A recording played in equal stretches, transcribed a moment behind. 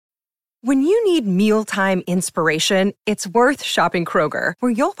When you need mealtime inspiration, it's worth shopping Kroger,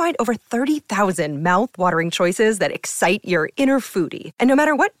 where you'll find over 30,000 mouth-watering choices that excite your inner foodie. And no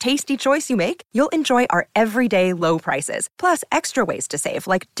matter what tasty choice you make, you'll enjoy our everyday low prices, plus extra ways to save,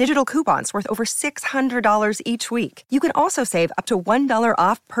 like digital coupons worth over $600 each week. You can also save up to $1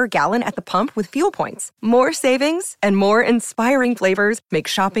 off per gallon at the pump with fuel points. More savings and more inspiring flavors make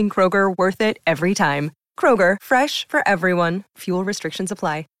shopping Kroger worth it every time. Kroger, fresh for everyone. Fuel restrictions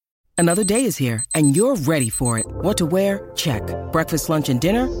apply. Another day is here, and you're ready for it. What to wear? Check. Breakfast, lunch, and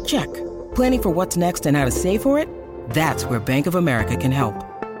dinner? Check. Planning for what's next and how to save for it? That's where Bank of America can help.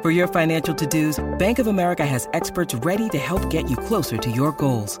 For your financial to-dos, Bank of America has experts ready to help get you closer to your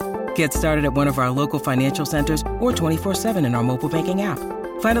goals. Get started at one of our local financial centers or 24/7 in our mobile banking app.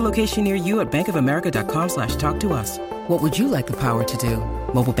 Find a location near you at bankofamerica.com/talktous. What would you like the power to do?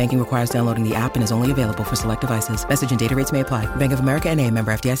 Mobile banking requires downloading the app and is only available for select devices. Message and data rates may apply. Bank of America N.A.,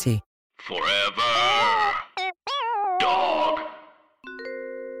 member FDIC. Forever Dog.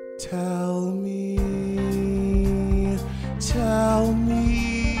 Tell me, tell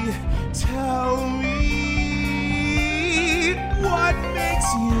me, tell me what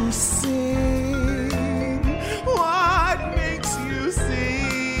makes you sing? What makes you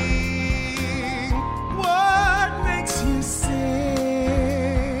sing? What makes you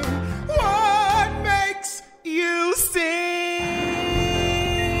sing? What makes you sing?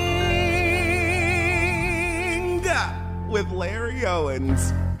 With Larry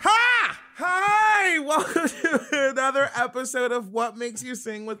Owens. Ha! Hi! Welcome to another episode of What Makes You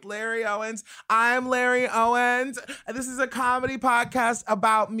Sing with Larry Owens. I'm Larry Owens, and this is a comedy podcast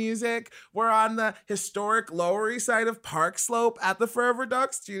about music. We're on the historic Lower East Side of Park Slope at the Forever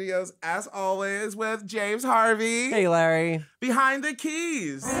Dog Studios, as always, with James Harvey. Hey, Larry. Behind the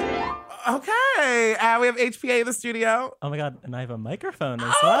keys. Okay, and we have HPA in the studio. Oh my God, and I have a microphone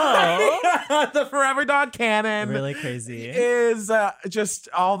as well. The Forever Dog Cannon. Really crazy. Is just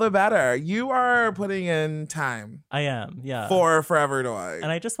all the better. You are putting in time. I am, yeah. For Forever Dog.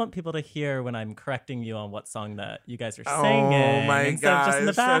 And I just want people to hear when I'm correcting you on what song that you guys are singing. Oh my instead of just in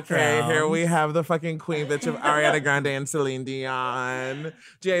the gosh. background. Okay, here we have the fucking queen bitch of Ariana Grande and Celine Dion.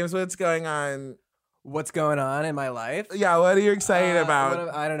 James, what's going on? What's going on in my life? Yeah, what are you excited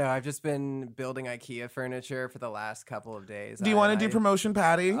about? I don't know. I've just been building IKEA furniture for the last couple of days. Do you want to do promotion,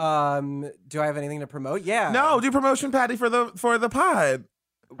 Patty? Do I have anything to promote? Yeah. No, do promotion, Patty, for the pod.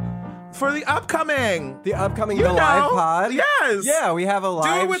 For the upcoming. Live know. pod? Yes. Yeah, we have a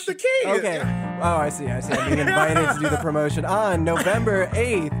live. Do it with the key. Okay. Oh, I see. I'm being invited to do the promotion on November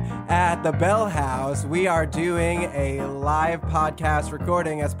 8th at the Bell House. We are doing a live podcast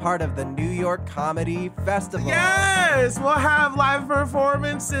recording as part of the New York Comedy Festival. Yes, we'll have live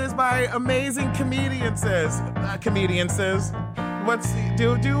performances by amazing comedians. Do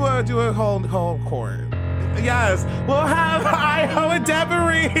a whole chord. Yes, we'll have Iowa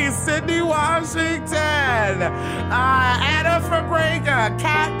Devery, Sydney Washington, Anna Fabrega,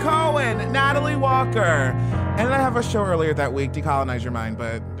 Kat Cohen, Natalie Walker. And I have a show earlier that week, Decolonize Your Mind,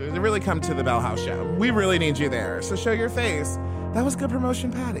 but really come to the Bell House show. We really need you there, so show your face. That was good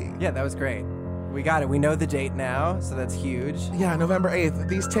promotion, Patty. Yeah, that was great. We got it. We know the date now, so that's huge. Yeah, November 8th.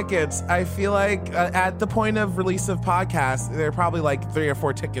 These tickets, I feel like at the point of release of podcasts, there are probably like 3 or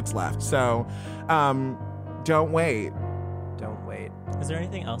 4 tickets left. So, don't wait. Don't wait. Is there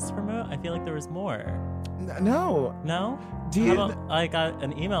anything else to promote? I feel like there was more. No. No? Do you? I got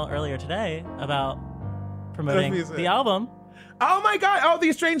an email earlier today about promoting the album. Oh my God. Oh,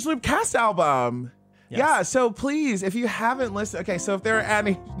 the Strange Loop cast album. Yes. Yeah, so please, if you haven't listened, okay, so if there are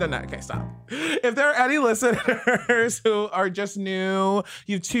any, okay, stop. If there are any listeners who are just new,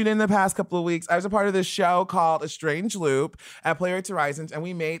 you've tuned in the past couple of weeks, I was a part of this show called A Strange Loop at Playwrights Horizons, and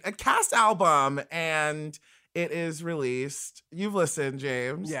we made a cast album, and it is released. You've listened,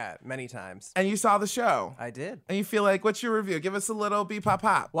 James. Yeah, many times. And you saw the show. I did. And you feel like, what's your review? Give us a little beep pop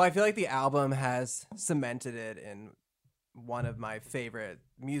pop. Well, I feel like the album has cemented it in one of my favorite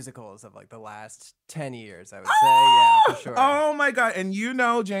musicals of like the last 10 years, I would say. Yeah, for sure. Oh my God. And you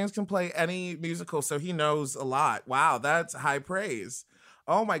know James can play any musical, so he knows a lot. Wow, that's high praise.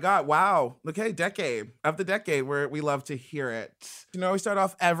 Oh my God, wow. Okay, decade of the decade where we love to hear it. You know, we start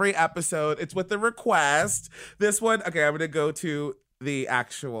off every episode. It's with the request. This one, okay, I'm going to go to the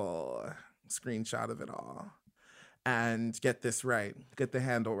actual screenshot of it all and get this right, get the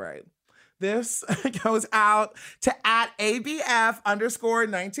handle right. This goes out to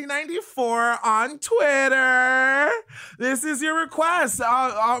 @ABF_1994 on Twitter. This is your request.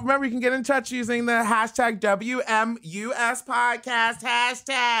 Remember, you can get in touch using the hashtag WMUS podcast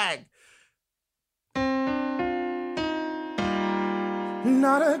hashtag.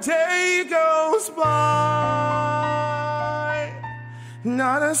 Not a day goes by,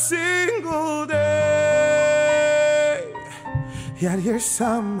 not a single day, yet you're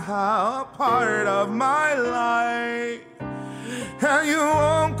somehow a part of my life, and you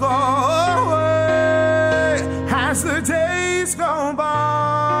won't go away. As the days go by,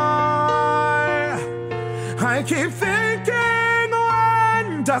 I keep thinking,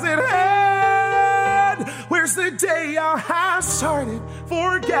 when does it end? Where's the day I have started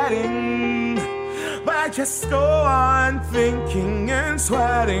forgetting? But I just go on thinking and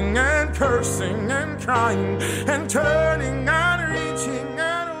sweating and cursing and crying and turning and reaching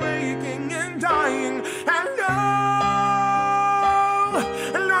and waking and dying. And no,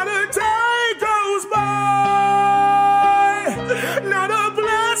 not a day goes by, not a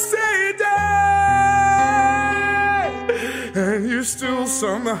blessed day, and you're still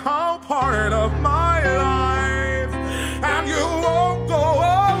somehow part of my life, and you won't go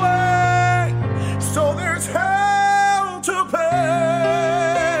away. So there's hell to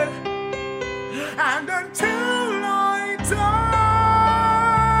pay, and until I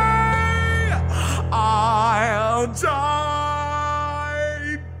die, I'll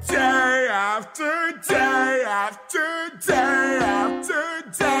die day after day after day after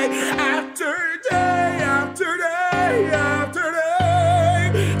day after day after day after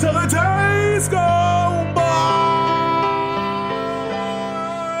day, till the days go by,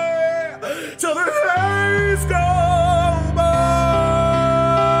 till the days go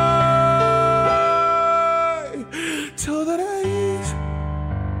by, till the days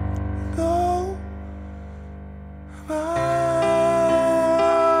go by.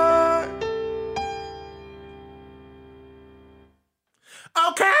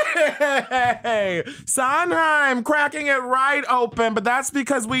 Okay, Sondheim cracking it right open, but that's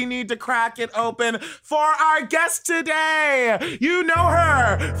because we need to crack it open for our guest today. You know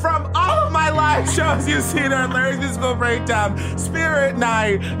her from all of my live shows. You've seen her at Larry's Musical Breakdown, Spirit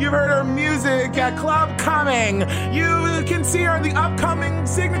Night. You've heard her music at Club Coming. You can see her in the upcoming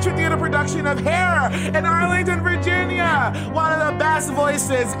Signature Theater production of Hair in Arlington, Virginia. One of the best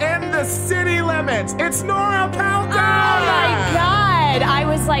voices in the city limits. It's Nora Palco. Oh my God. I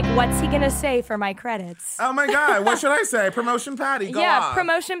was like, what's he gonna say for my credits? Oh my God, what should I say? Promotion Patty, go off.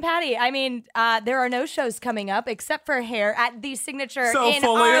 Promotion Patty. I mean, there are no shows coming up except for Hair at the Signature so in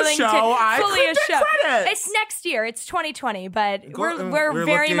fully Arlington. A show. I fully a show. Credits. It's next year. It's 2020, but We're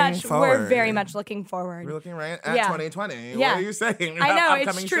very much We're looking forward. looking right at Yeah. 2020. Yeah. What are you saying? I know,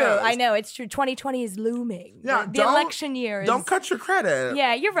 upcoming it's true. shows? I know, it's true. 2020 is looming. Yeah, the election year is... Don't cut your credit.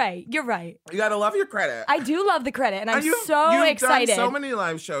 Yeah, you're right. You're right. You gotta love your credit. I do love the credit, and I'm you've so excited. You've done so many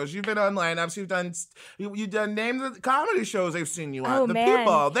live shows. You've been on lineups. You've done names of the comedy shows they've seen you at. Oh, the man.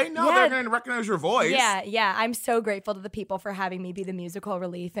 people, they know Yeah. they're going to recognize your voice. Yeah. I'm so grateful to the people for having me be the musical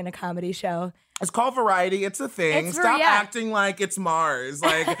relief in a comedy show. It's called Variety. It's a thing. It's Stop acting like it's Mars.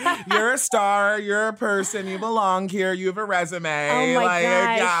 Like, you're a star. You're a person. You belong here. You have a resume. Oh my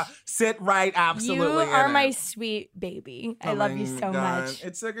gosh. Yeah, sit right absolutely You are in my it. sweet baby. Oh I love my you so God. much.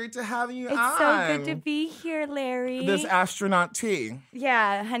 It's so great to have you It's on. so good to be here, Larry. This astronaut tea.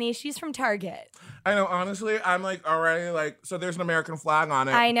 Yeah, honey, she's from Target. I know, honestly, I'm like already like, so there's an American flag on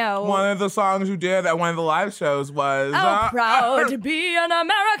it. I know. One of the songs you did at one of the live shows was... proud to be an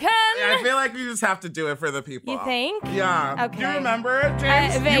American. I feel like we just have to do it for the people. You think? Yeah. Okay. Do you remember it,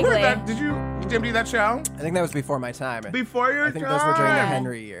 James? Vaguely. You were that, did you do that show? I think that was before my time. Before your I think time. those were during the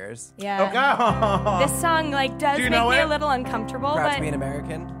Henry years. Yeah. Okay. This song does Do you make know me it? a little uncomfortable, Proud but to be an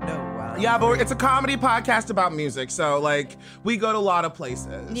American? No, wow. Yeah, but it's a comedy podcast about music, so like we go to a lot of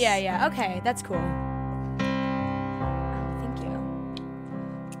places. yeah. Okay, that's cool. Thank you.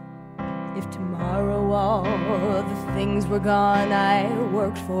 If tomorrow all the things were gone I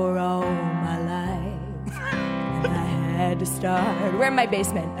worked for all my life, and I had to start in my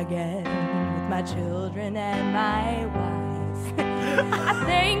basement again with my children and my wife, I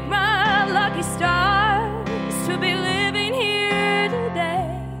thank my lucky stars to be living here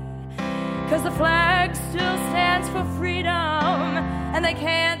today, 'cause the flag still stands for freedom, and they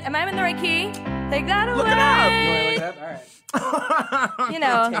can't, am I in the right key? Take that away. Look it up. You want to look it up? All right. You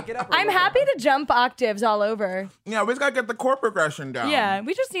know, Take it up a I'm little. happy to jump octaves all over. Yeah, we just gotta get the chord progression down. Yeah,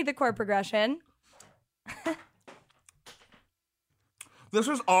 we just need the chord progression. This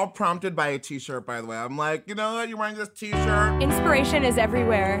was all prompted by a t-shirt, by the way. I'm like, you know what? You're wearing this t-shirt. Inspiration is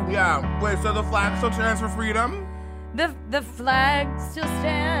everywhere. Yeah. Wait, so the flag still stands for freedom? The flag still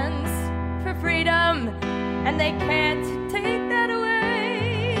stands for freedom, and they can't take that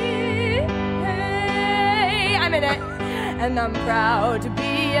away. Hey, I'm in it. and I'm proud to be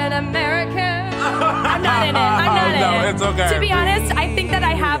an American. I'm not in it. I'm not in it. No, it's okay. To be honest, I think that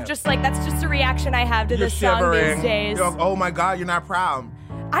I have that's just a reaction I have to this song these days. Oh my God, you're not proud.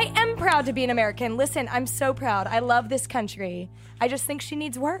 I am proud to be an American. Listen, I'm so proud. I love this country. I just think she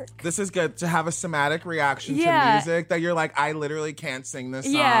needs work. This is good to have a somatic reaction to music that you're like, I literally can't sing this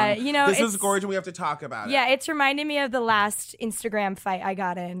song. Yeah, you know, this is gorgeous. We have to talk about it. Yeah, it's reminding me of the last Instagram fight I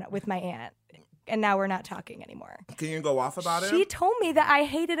got in with my aunt. And now we're not talking anymore. Can you go off about it? She told me that I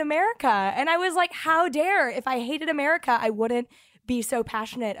hated America. And I was like, how dare? If I hated America, I wouldn't be so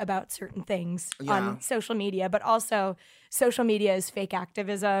passionate about certain things on social media. But also, social media is fake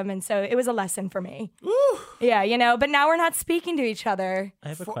activism. And so it was a lesson for me. Ooh. Yeah, you know, but now we're not speaking to each other. I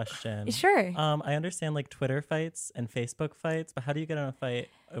have a question. Sure. I understand like Twitter fights and Facebook fights, but how do you get in a fight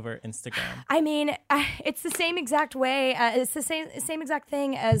over Instagram? I mean, it's the same exact way. It's the same exact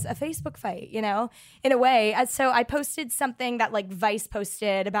thing as a Facebook fight, you know, in a way. So I posted something that like Vice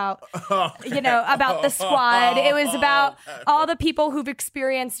posted about, you know, about the squad. It was about all the people who've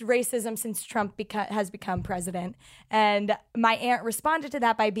experienced racism since Trump has become president. And my aunt responded to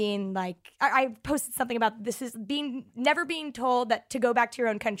that by being like, I posted something about this is never being told that to go back to your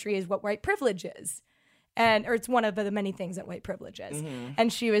own country is what white privilege is. Or it's one of the many things that white privilege is. Mm-hmm.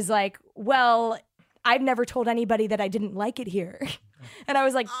 And she was like, well, I've never told anybody that I didn't like it here. And I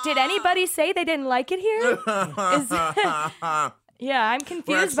was like, did anybody say they didn't like it here? Yeah, I'm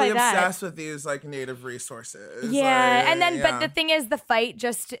confused by that. We're actually obsessed with these like native resources. Yeah, like, and then but the thing is, the fight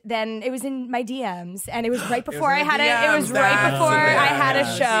just then it was in my DMs, and it was right before I had a. It was right before I had a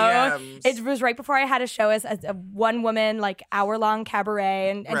show. It was right before I had a show as a one woman like hour-long cabaret,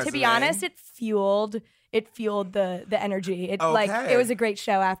 and to be honest, it fueled the energy. It it was a great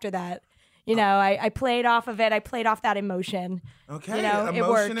show after that. You know, I played off of it. I played off that emotion. Okay, you know,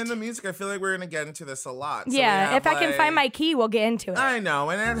 emotion in the music. I feel like we're going to get into this a lot. So yeah, if I can find my key, we'll get into it. I know,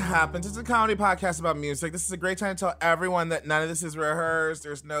 and it happens. It's a comedy podcast about music. This is a great time to tell everyone that none of this is rehearsed.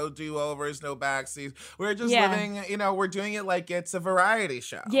 There's no do-overs, no backseats. We're just living, you know, we're doing it like it's a variety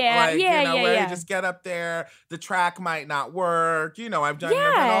show. Yeah, like, yeah, you know, yeah, where yeah. you just get up there, the track might not work. You know, I've done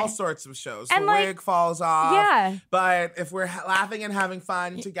all sorts of shows. And the wig falls off. Yeah. But if we're laughing and having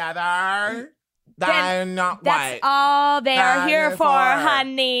fun together... That's all they are here for,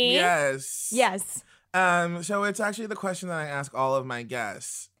 honey. Yes. Yes. So it's actually the question that I ask all of my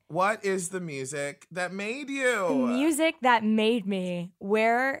guests. What is the music that made you? The music that made me.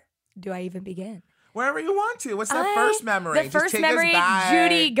 Where do I even begin? Wherever you want to. What's that first memory? The first memory,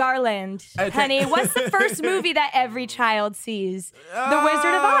 Judy Garland. Okay. Honey, what's the first movie that every child sees? The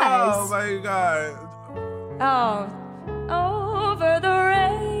Wizard of Oz. Oh, my God. Oh, over the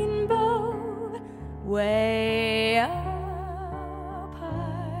rainbow, way up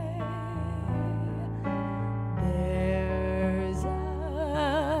high, there's a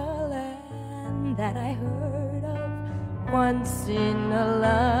land that I heard of once in a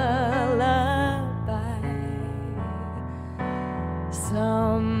lullaby.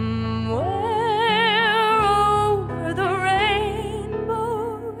 Somewhere over the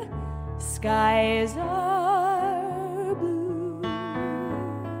rainbow, skies are blue,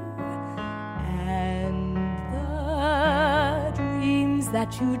 and the dreams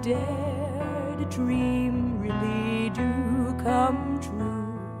that you dare to dream really do come true.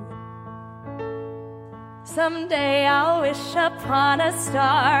 Someday I'll wish upon a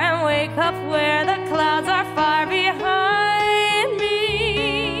star and wake up where the clouds are far behind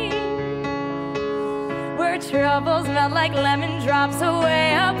me, where troubles melt like lemon drops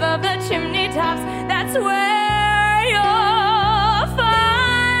away above the chimney tops. That's where you'll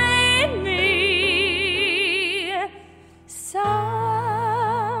find me, somewhere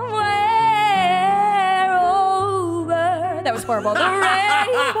over. That was horrible. The rainbow.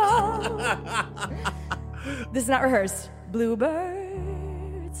 This is not rehearsed.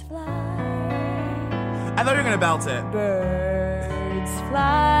 Bluebirds fly. I thought you were going to belt it. Birds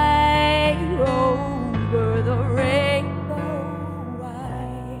fly over the rainbow.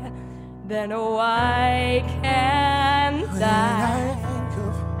 Why? Then why can't I?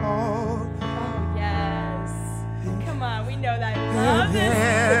 Oh, yes. Come on, we know that. Love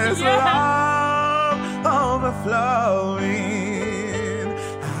There's love overflowing.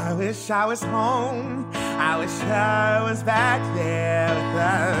 I wish I was home. I wish I was back there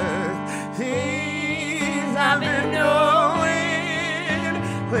with the things I've been knowing.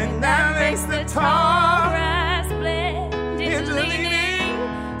 When that makes the tall grass blend into leaning.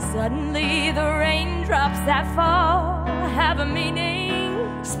 Suddenly the raindrops that fall have a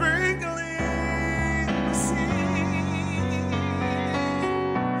meaning. Sprinkling the sea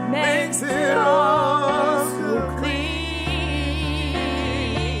makes it all so clean.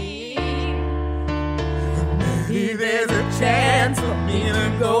 me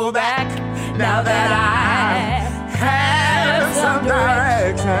to go back now that I have some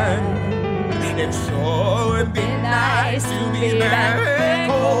direction. It sure would be nice to be back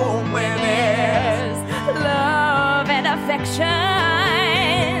home where there's love and affection.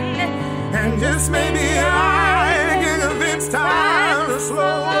 And just maybe I can convince time to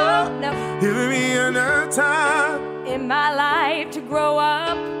slow up. No. Give me enough time In my life to grow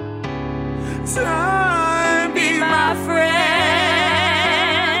up. Time be my friend.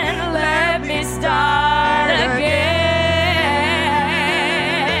 Let me start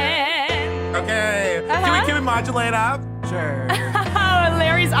again. Okay. Can we modulate up? Sure.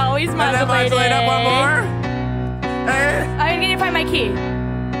 Larry's always And then modulating. modulate up one more. Hey. I need to find my key.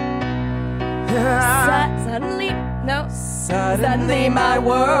 Suddenly my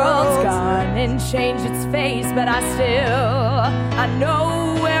world's gone and changed its face, but I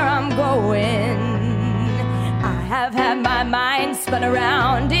know where I'm going. I have had my mind spun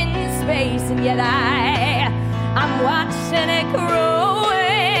around in space, and yet I'm watching it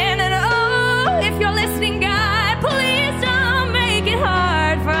growing. And oh, if you're listening, God, please don't make it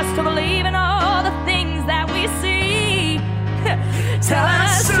hard for us to believe in all the things that we see. Tell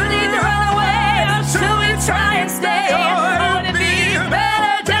us, should we run away or should we try and stay? Would it be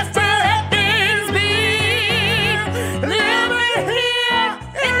better just to let things be? Living here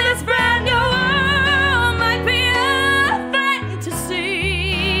in this brand new world might be a fantasy,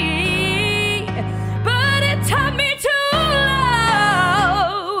 but it taught me to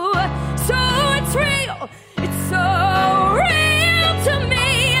love. So it's real, it's so real to me,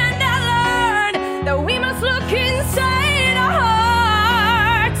 and I learned that we must look inside our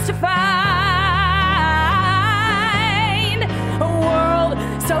hearts to find a world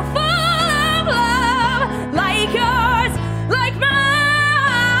so full of love, like yours, like mine,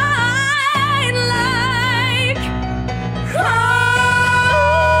 like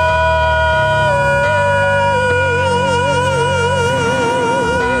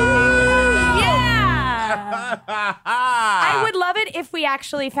yeah. I would love it if we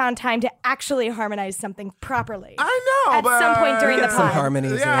actually found time to actually harmonize something properly. I know, At but some point during the Get some pod.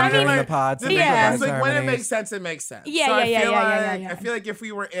 harmonies Yeah, in during like, the pod. the some thing Yeah. is, improvised like, when it harmonies. makes sense, it makes sense. Yeah, so yeah, I yeah, feel yeah, like, yeah, yeah. I feel like if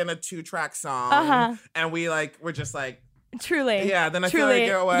we were in a 2-track song and we're just like, Truly. yeah, then I feel Truly. like,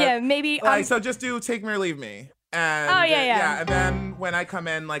 you know what? Yeah, maybe. Like, so just do Take Me or Leave Me. And, Oh, yeah. and then when I come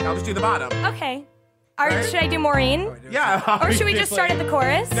in, like, I'll just do the bottom. Okay. Right? Should I do Maureen? Yeah. Or should we just start at the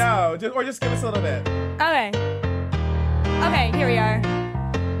chorus? No, just give us a little bit. Okay. Okay, here we are.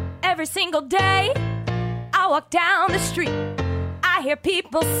 Every single day, I walk down the street. I hear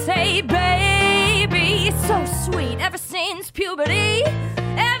people say, baby, it's so sweet. Ever since puberty,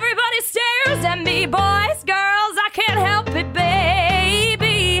 everybody stares at me. Boys, girls, I can't help it,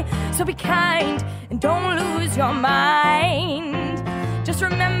 baby. So be kind and don't lose your mind. Just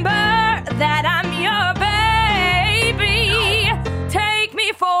remember that I'm your baby. Take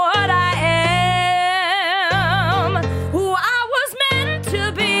me for what I am, who I was meant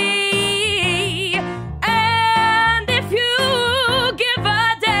to be. And if you give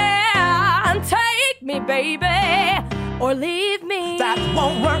a damn, take me, baby, or leave me. That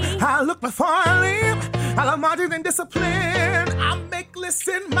won't work. I look before I leave. I love margin and discipline. I make lists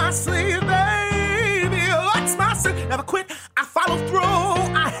in my sleeve, baby. What's my sin? Never quit. I follow through.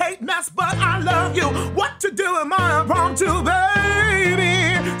 I hate mess, but I love you. What to do am I wrong to,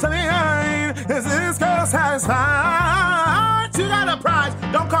 baby? Tell me, is this girl satisfied? You got a prize.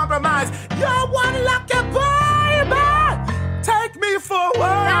 Don't compromise. You're one lucky baby. Take me for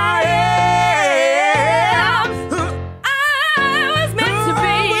what I am.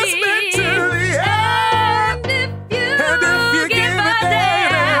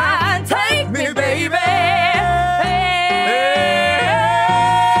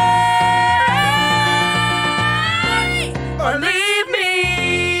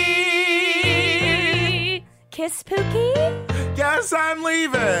 Kiss Pookie? Guess I'm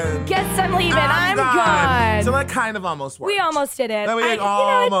leaving. Guess I'm leaving. I'm gone. So that kind of almost worked. We almost did it. No, we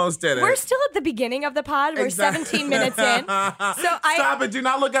almost did it. We're still at the beginning of the pod. We're 17 minutes in. Stop it. Do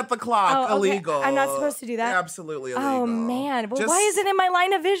not look at the clock. Oh, okay. Illegal. I'm not supposed to do that? Absolutely illegal. Oh, man. Well, why is it in my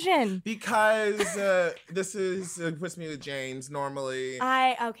line of vision? Because this is puts me with James normally.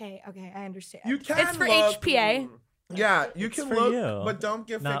 Okay, I understand. You can It's for look, HPA. Yeah, you can for look, you. but don't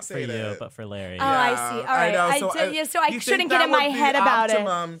get Not fixated. for you, but for Larry. Oh, I see. All right. I know. So I you shouldn't think get that in my would be head about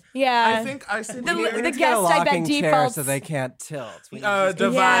optimum. it. Yeah. I think I said The We need the to get guest, a I bet, locking chair defaults. so they can't tilt. We need to just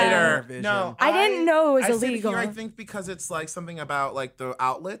divider. vision. No, I didn't know it was I said illegal. Here, I think because it's like something about like the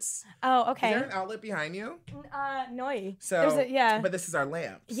outlets. Oh, okay. Is there an outlet behind you? No. So There's a, yeah. But this is our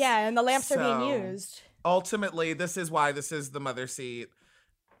lamps. Yeah, and the lamps are being So- used. ultimately, this is why this is the mother seat.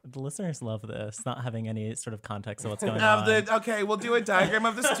 The listeners love this, not having any sort of context of what's going on. Okay, we'll do a diagram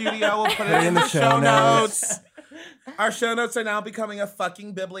of the studio. We'll put it in the show notes. Our show notes are now becoming a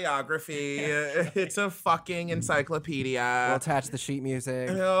fucking bibliography. It's a fucking encyclopedia. We'll attach the sheet music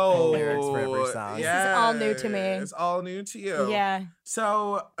and Oh, lyrics for every song. yes. This is all new to me. It's all new to you. Yeah.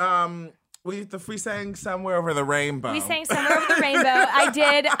 So, we sang Somewhere Over the Rainbow. We sang Somewhere Over the Rainbow.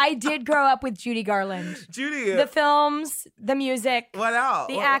 I did grow up with Judy Garland. Judy. The films, the music. What else?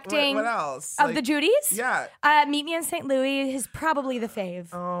 The acting. What else? Of the Judys? Yeah. Meet Me in St. Louis is probably the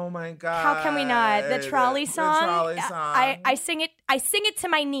fave. Oh my God. How can we not? The trolley song. The trolley song. I sing it to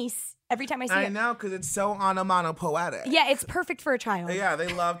my niece every time I sing it. I know, because it's so onomatopoetic. Yeah, it's perfect for a child. Yeah, they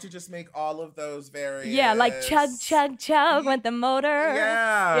love to just make all of those very. Yeah, like chug, chug, chug with the motor.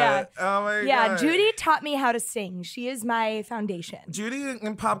 Yeah. Yeah. Oh my God. Yeah, Judy taught me how to sing. She is my foundation. Judy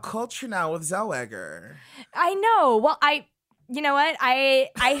in pop culture now with Zellweger. I know. Well, you know what? I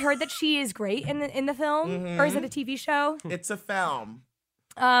heard that she is great in the film, or is it a TV show? It's a film.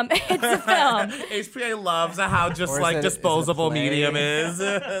 It's a film. HPA loves how just Or like is it disposable play? medium is.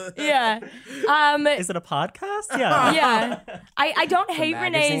 Yeah. Is it a podcast? Yeah. Yeah. I don't hate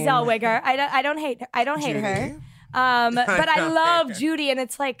Renee magazine. Zellweger. I don't hate her. But I love Judy, and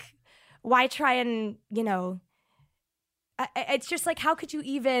it's like, why try and, it's just like, how could you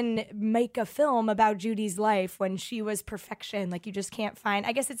even make a film about Judy's life when she was perfection? Like, you just can't find.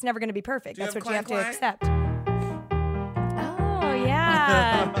 I guess it's never going to be perfect. Do you That's have what you have to clang, accept. Oh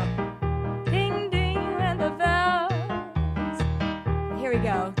yeah. Ding ding and the bells. Here we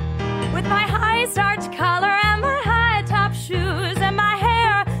go. With my high starch collar and my high top shoes and my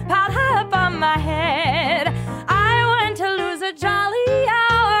hair piled high up on my head, I went to lose a jolly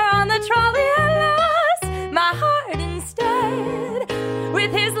hour on the trolley and lost my heart instead.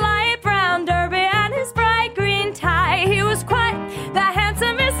 With his light brown derby and his bright green tie, he was quite the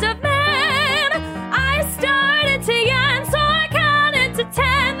handsomest of men. I started to yawn, so I counted to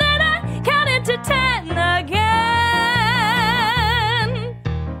 10, then I counted to 10 again.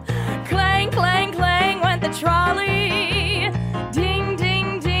 Clang, clang, clang went the trolley. Ding,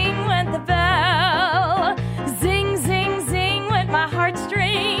 ding, ding went the bell. Zing, zing, zing went my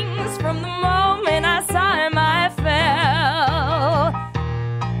heartstrings. From the moment I saw him, I fell.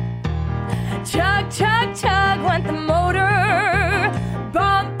 Chug, chug, chug went the motor.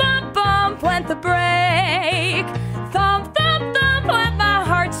 Bump, bump, bump went the brake. Thump, thump, thump went my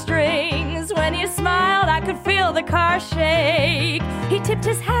heartstrings. When he smiled, I could feel the car shake. He tipped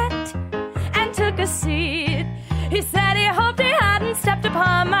his hat and took a seat. He said he hoped he hadn't stepped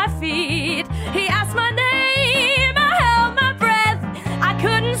upon my feet. He asked my name, I held my breath. I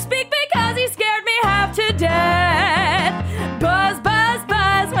couldn't speak because he scared me half to death. Buzz, buzz,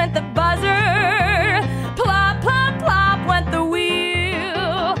 buzz went the buzzer. Plop, plop, plop went the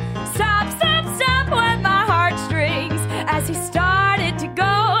wheel. Stop, stop, stop went my heartstrings. As he started to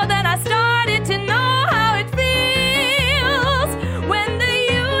go, then I started to know how it feels when the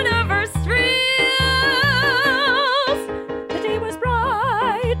universe thrills. The day was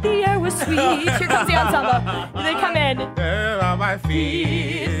bright, the air was sweet. Here comes the ensemble. They come in. There on my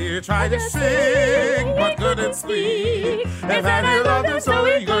feet, tried to sing, but couldn't speak. If any loved him so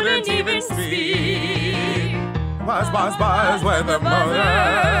he couldn't even speak. Buzz, buzz, buzz went the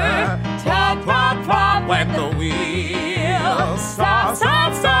motor. Plop, plop, plop went the wheel. Stop,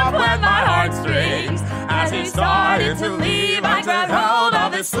 stop, stop went my heartstrings. As he started to leave, I grabbed hold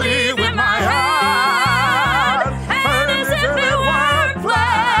of his sleeve with my hand. And as if it weren't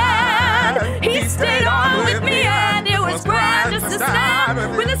planned, he stayed on with me, and it was grand just to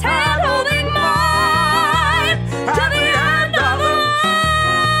stand with his hand holding mine to the end of the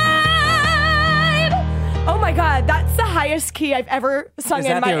line. Oh my God, that's the highest key I've ever sung Is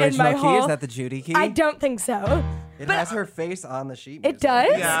in that my the original key? whole. Is that the Judy key? I don't think so. It but- has her face on the sheet It music.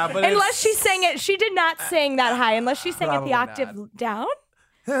 does? Yeah, but unless it's- she sang it. She did not sing that high unless she sang it Probably the octave not. down.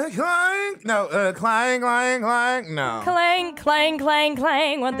 Clang, no, clang, clang, clang, no. Clang, clang, clang,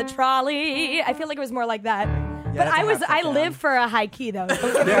 clang went the trolley. I feel like it was more like that. But that's a half I down. live for a high key though. Don't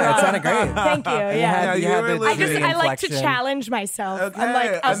get me Yeah, it wrong. sounded great. Thank you. You Yeah. had you the were Judy I like to inflection. challenge myself. Okay, I'm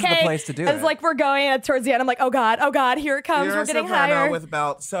like, this is the okay. place to do It's it. like we're going towards the end. I'm like, oh God, here it comes. You're We're a getting soprano higher. with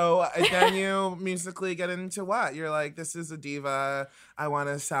belt. So then you musically get into what? You're like, this is a diva. I want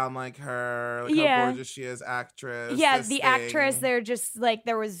to sound like her. Like Yeah. how gorgeous she is, actress. Yeah, this the thing. actress. They're just like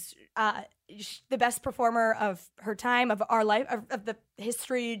there was the best performer of her time, of our life, of the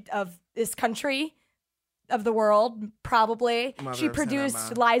history of this country. of the world, probably. Mother She of produced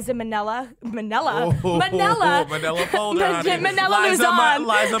cinema. Liza Manella. Manila folder. Manella Luzon.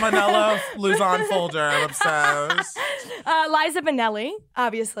 Liza Manella Luzon folder. I'm obsessed. Liza Minnelli,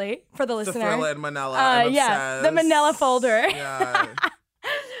 obviously, for the The listener. Thrilla in Manila. I'm yeah, obsessed. the Manila folder. Yeah.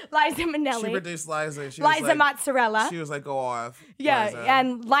 Liza Minnelli. She produced Liza. She was Liza like, Mozzarella. She was like, go off. Yeah, Liza.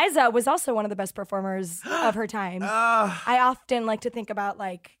 and Liza was also one of the best performers of her time. I often like to think about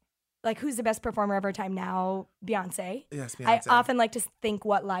like who's the best performer of her time now? Beyonce. Yes, I Beyonce. often like to think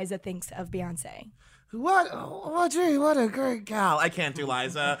what Liza thinks of Beyonce. What a great gal. I can't do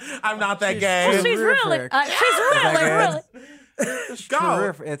Liza. I'm not that gay. Well, she's really, that Go.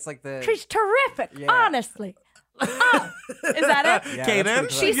 Terrific. It's like the. she's terrific, Yeah. honestly. Is that it? Yeah, Kaden?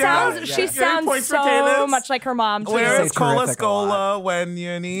 that's She good. sounds Yeah. she Yeah. sounds points for so Cadence? much like her mom too. Where say is Cola terrific a lot. Scola when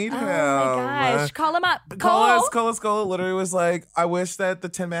you need him? Oh my gosh, call him up. Cola Cole. Scola literally was like, I wish that the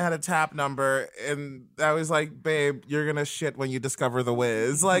Tin Man had a tap number. And I was like, babe, you're going to shit when you discover the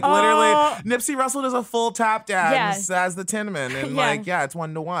Wiz. Like, literally, Nipsey Russell does a full tap dance as the Tin Man. And, Yeah. yeah, it's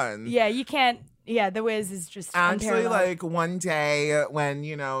 1-to-1. Yeah, you can't. Yeah, The Wiz is just Actually, unparalleled. like one day when,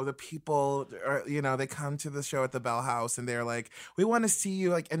 the people are, they come to the show at the Bell House and they're like, we want to see you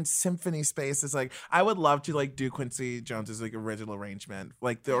like in symphony space. It's like, I would love to like do Quincy Jones's like original arrangement,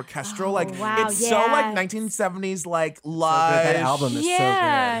 like the orchestral, like wow, it's so like yeah. 1970s, like So good. lush. That album is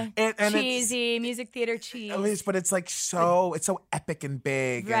yeah, so good. And cheesy music theater cheese. but it's like it's so epic and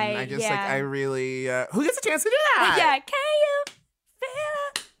big. And I Right, just yeah. like, I really, who gets a chance to do that? Yeah, can you feel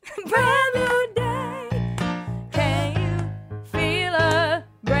a brand new day? Can you feel a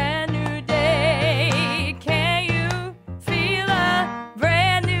brand new day? Can you feel a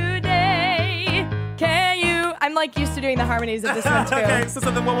brand new day? Can you? I'm like used to doing the harmonies of this one too. Okay, so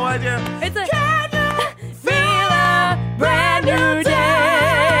something, what will I do? It's a can you feel a brand new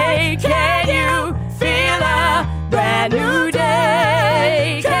day? Can you feel a brand new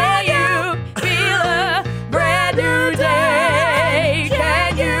day? Can you feel a brand new day?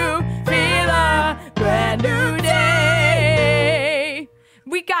 Can you feel a brand new day?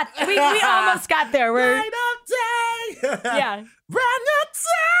 We almost got there. We're Brand new day. yeah. Brand new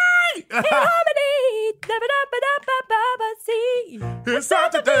day. In harmony. Da-ba-da-ba-da-ba-ba-ba-see. It's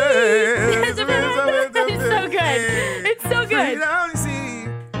Saturday. It's so good. It's so good.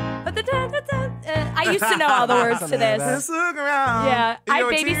 I used to know all the words to Something like this. that. Just look around. Yeah, I You owe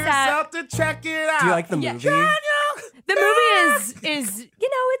it to babysat- yourself to check it out. Do you like the Yeah. movie? The movie is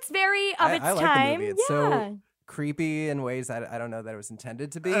it's very of its I like time. the movie. It's yeah. so creepy in ways that I don't know that it was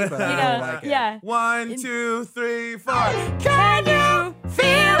intended to be, but You I know, really like it. yeah. 1, 2, 3, 4. Can you feel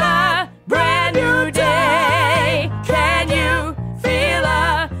a brand new day? Can you feel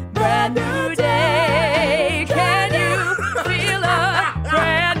a brand new day? Can you feel a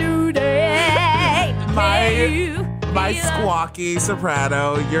brand new day? Can you My feel a- squawky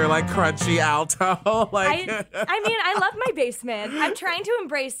soprano, you're like crunchy alto. Like I mean, I love my basement. I'm trying to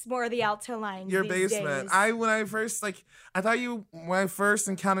embrace more of the alto lines. your these basement. days. When I first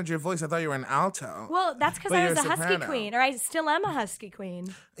encountered your voice, I thought you were an alto. Well, that's because But I you're was a a husky soprano. queen, or I still am a husky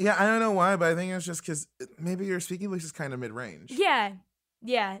queen. Yeah, I don't know why, but I think it's just because maybe your speaking voice is kind of mid range. Yeah,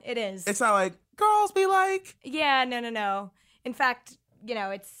 it is. It's not like girls be like. Yeah, no. In fact,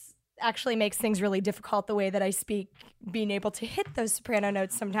 it's actually makes things really difficult the way that I speak, being able to hit those soprano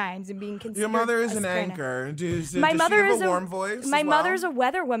notes sometimes and being considered. Your mother is a an soprano. anchor. Does My she mother have is a warm voice? My as well? mother's a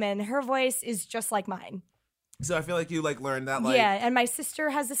weather woman. Her voice is just like mine. So I feel like you like learned that. Like, Yeah, and my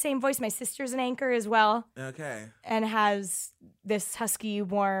sister has the same voice. My sister's an anchor as well, Okay. and has this husky,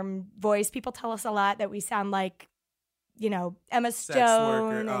 warm voice. People tell us a lot that we sound like, Emma Sex Stone.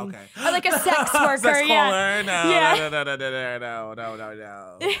 worker. and- Oh, okay. Oh, like a sex worker. Sex yeah. caller. No, Yeah. no.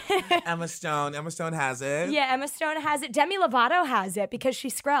 Emma Stone has it. Yeah, Emma Stone has it. Demi Lovato has it because she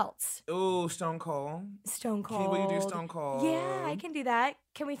skrelts. Ooh, Stone Cold. Stone Can Cold. you do Stone Cold? Yeah, I can do that.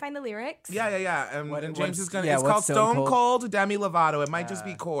 Can we find the lyrics? Yeah. And What- James what's- is gonna. yeah, it's what's called Stone Stone Cold? Cold Demi Lovato. It might just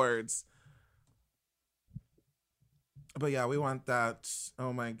be chords. But yeah, we want that.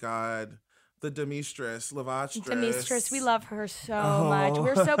 Oh my God. The Demistress, Lavastress. Demistress, we love her so much.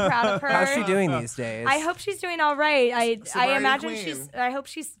 We're so proud of her. How's she doing these days? I hope she's doing all right. I Sobriety imagine queen. I hope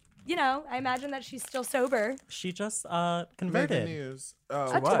she's. I imagine that she's still sober. She just Making converted. news.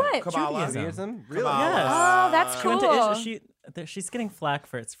 Oh, To what? Kabbalah. Judaism? Really? Kabbalah. Yes. Oh, that's She went to cool. she's getting flack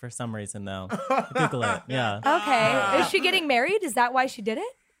for it for some reason though. Google it. Yeah. Okay. Is she getting married? Is that why she did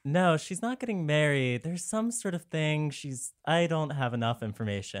it? No, she's not getting married. There's some sort of thing. I don't have enough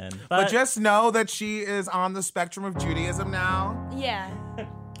information. But, But just know that she is on the spectrum of Judaism now. Yeah.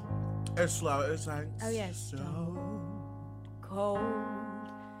 It's slow. It's like. Oh, yes. So. Cold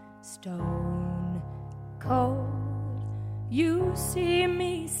stone cold. You see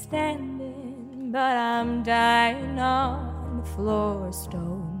me standing, but I'm dying on the floor.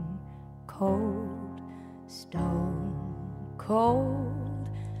 Stone cold, stone cold.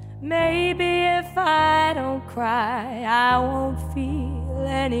 Maybe if I don't cry, I won't feel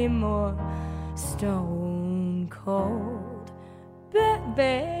anymore. Stone cold,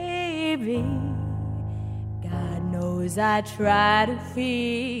 baby. God knows I try to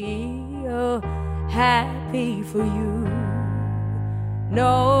feel happy for you.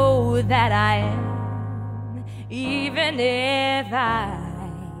 Know that I am, even if I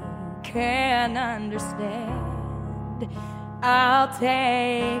can't understand. I'll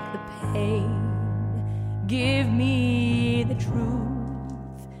take the pain, give me the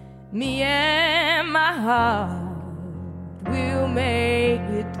truth. Me and my heart will make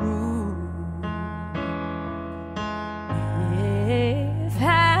it through. If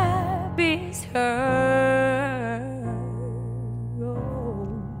happy's her,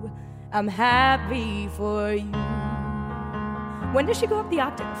 oh, I'm happy for you. When does she go up the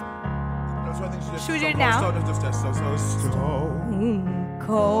octave? So I think she just Should we do it now? Stone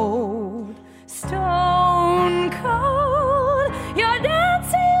Cold, stone cold. You're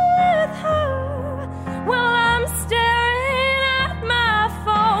dancing with her while I'm staring at my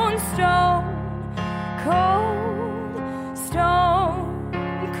phone. Stone cold,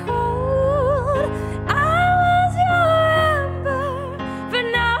 stone cold. I was your amber, but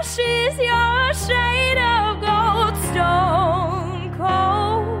now she's your shade of gold. Stone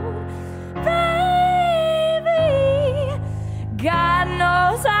cold, baby. God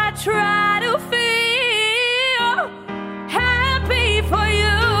knows I try to feel happy for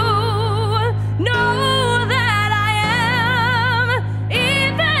you. Know that I am,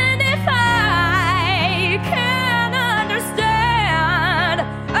 even if I can't understand.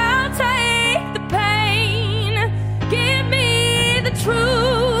 I'll take the pain, give me the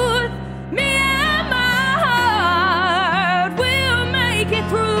truth. Me and my heart will make it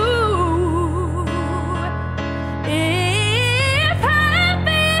through. If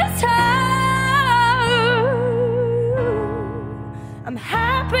happy's her, I'm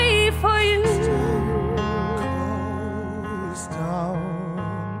happy for you. Stone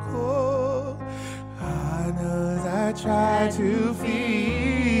cold. I know I try to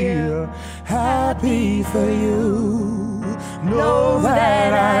feel happy for you. Know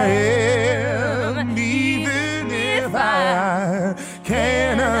that I am, even if I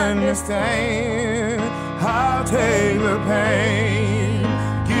can't understand. I'll take the pain,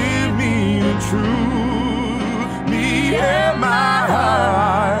 give me the truth. Me and my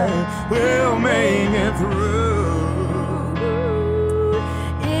heart will make it through.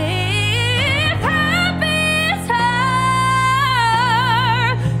 If happy's her,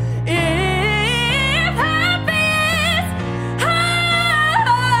 if happy's her,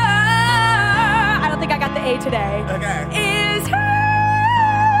 I don't think I got the A today. Okay. Is her.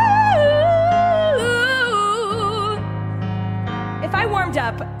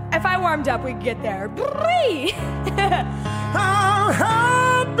 If I warmed up, we could get there. Bree! I'm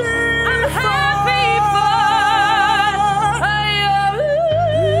happy. I'm happy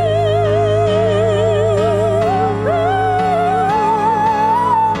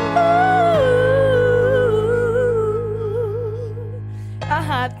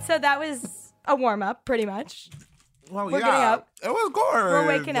for. So that was a warm up, pretty much. Well, We're yeah, getting up. It was good. We're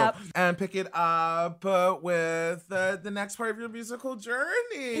waking up. And pick it up with the next part of your musical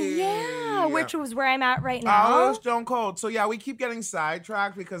journey. Yeah, which was where I'm at right now. Oh, Stone Cold. So yeah, we keep getting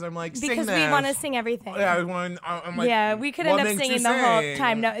sidetracked because I'm like, sing because this. we want to sing everything. Yeah, I'm like, yeah, we could what end up makes you singing the whole sing?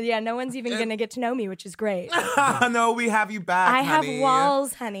 time. No one's even gonna get to know me, which is great. No, we have you back. I have honey.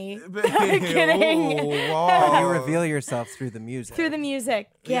 walls, honey. Kidding. But you reveal yourself through the music. Through the music.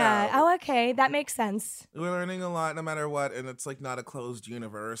 Yeah. Yeah. Oh, okay. That makes sense. We're learning a lot no matter what, and it's like not a closed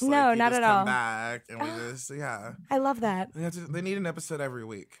universe. No, like, you not just at come all. back and we just, yeah. I love that. They need an episode every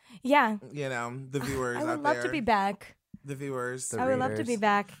week. Yeah. You know, the viewers I out would love there. to be back. The viewers. The I would love to be readers.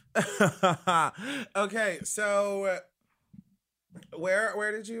 back. Okay, so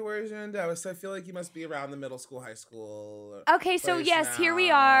where's you end up? So I feel like you must be around the middle school, high school. Okay, so place yes, here we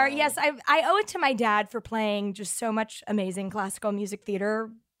are. now. Yes, I owe it to my dad for playing just so much amazing classical music theater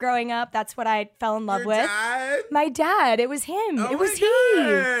growing up. That's what I fell in love Your with. dad? My dad. It was him. Oh it was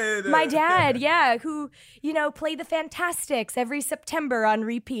my he. My dad, yeah, who, played the Fantastics every September on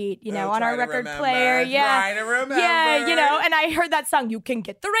repeat, on our record player. Yeah. Try to remember. Yeah, and I heard that song, "You can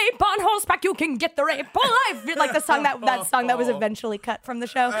get the rape on horseback, you can get the rape alive." Like the song that song that was eventually cut from the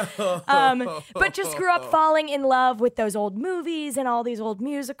show. But just grew up falling in love with those old movies and all these old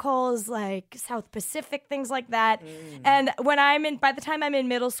musicals like South Pacific, things like that. And by the time I'm in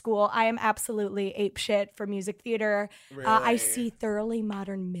middle school, I am absolutely apeshit for music theater. Really? I see Thoroughly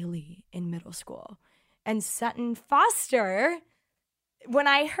Modern Millie in middle school. And Sutton Foster, when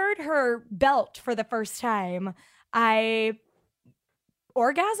I heard her belt for the first time, I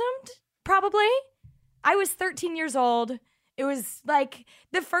orgasmed, probably. I was 13 years old. It was like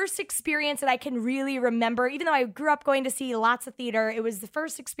the first experience that I can really remember. Even though I grew up going to see lots of theater, it was the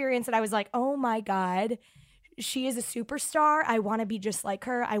first experience that I was like, oh my God, she is a superstar. I want to be just like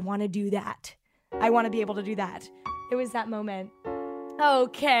her. I want to do that. I want to be able to do that. It was that moment.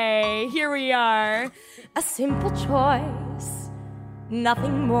 Okay, here we are. A simple choice,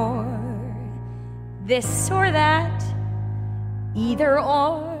 nothing more. This or that, either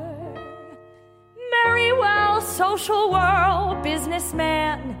or. Very well, social world,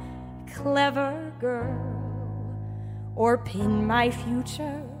 businessman, clever girl, or pin my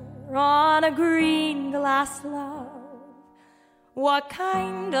future on a green glass love. What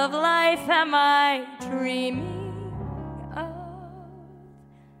kind of life am I dreaming of?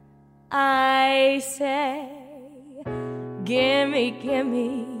 I say, gimme,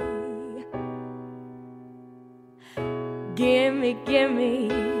 gimme, gimme, gimme,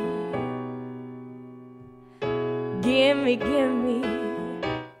 gimme, gimme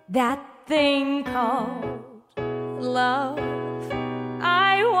that thing called love.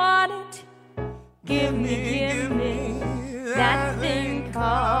 I want it. Gimme, gimme that thing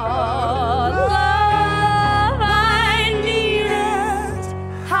called love. I need it.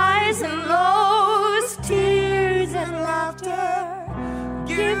 Highs and lows, tears and laughter.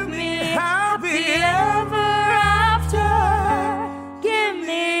 Give me happy ever after.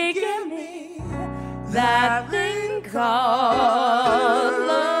 Gimme, gimme that thing called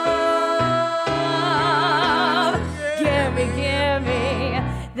love. Gimme, gimme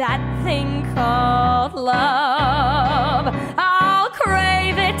that thing called love. I'll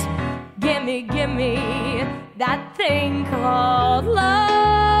crave it. Gimme, gimme that thing called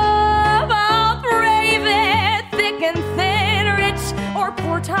love. I'll brave it, thick and thin, rich or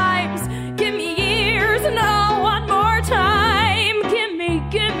poor times. Give me years and I'll want more time. Gimme,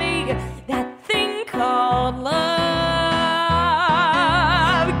 gimme that thing called love.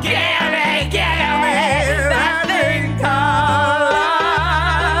 Gimme, gimme that thing called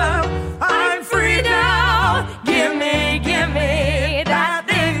love. I'm free now. Gimme, gimme that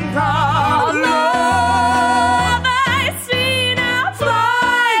thing called love. I see now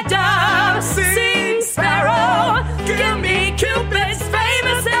fly dove, sing sparrow. Gimme Cupid's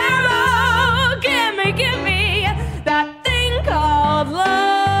famous arrow. Gimme, gimme that thing called love.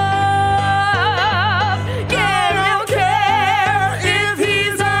 Yeah, I don't care if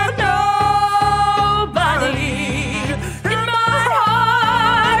he's a nobody. In my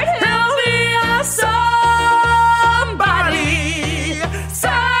heart, he'll be a somebody.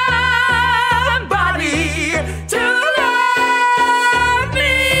 Somebody to love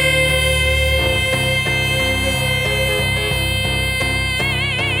me.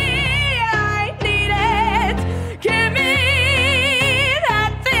 I need it. Give me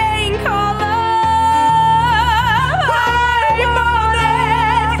that thing called love. I'm on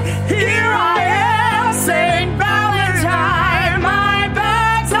it. Here I am, St. Valentine. My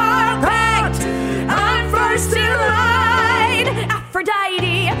bags are packed. I'm first in line.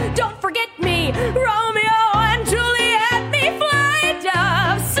 Aphrodite, don't forget me. Romeo and Juliet, me fly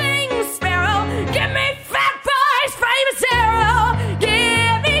dove, sing sparrow. Give me fat pies, famous arrow.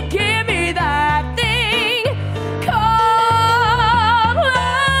 Give me that thing called love.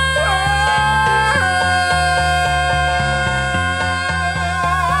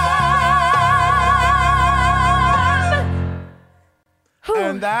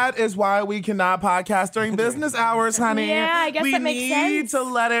 And that is why we cannot podcast during business hours, honey. Yeah, I guess we that makes need sense. to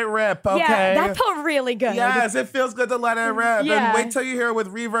let it rip, okay? Yeah, that felt really good. Yes, it feels good to let it rip. Yeah. And wait till you hear it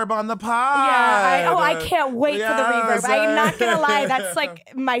with reverb on the pod. Yeah, I can't wait for the reverb. Yes. I'm not gonna lie, that's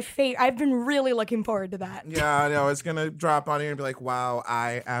like my favorite. I've been really looking forward to that. Yeah, I know. It's going to drop on you and be like, wow,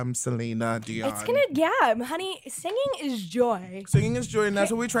 I am Selena Dion. It's gonna, honey, singing is joy. Singing is joy, and that's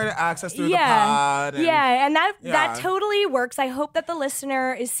what we try to access through the pod. And Yeah, and that Yeah. totally works. I hope that the listeners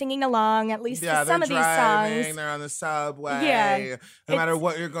listener is singing along, at least to Yeah, some of they're these driving, songs. they're on the subway. Yeah, No matter it's-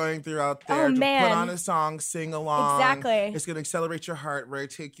 what you're going through out there, Oh, just man. put on a song, sing along. Exactly. It's going to accelerate your heart rate,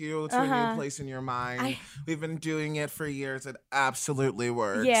 take you to a new place in your mind. We've been doing it for years. It absolutely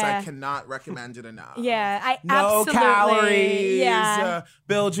works. Yeah. I cannot recommend it enough. Yeah, I No absolutely. calories. Yeah.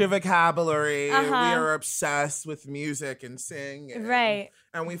 Build your vocabulary. We Uh-huh. are obsessed with music and singing. Right.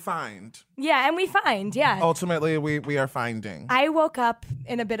 And we find. Yeah, and we find, yeah. Ultimately, we are finding. I woke up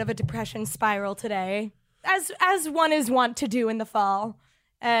in a bit of a depression spiral today, as one is wont to do in the fall.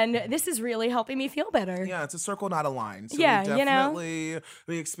 And this is really helping me feel better. Yeah, it's a circle, not a line. So Yeah, we you know? definitely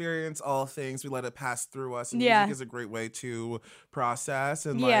we experience all things. We let it pass through us. And Yeah. music is a great way to process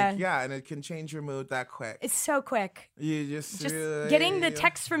and Yeah. and it can change your mood that quick. It's so quick. You just Just getting the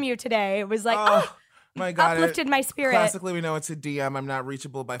text from you today was like, oh, my God, uplifted my spirit. Classically, we know it's a DM. I'm not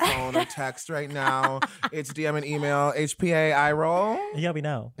reachable by phone or text right now. It's DM and email. HPA, I roll. Yeah, we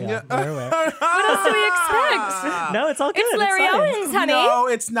know. Yeah, Yeah. we're aware. What else do we expect? No, it's all good. It's Larry fine. Owens, honey. No,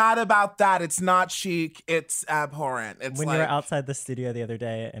 it's not about that. It's not chic. It's abhorrent. It's When like, you were outside the studio the other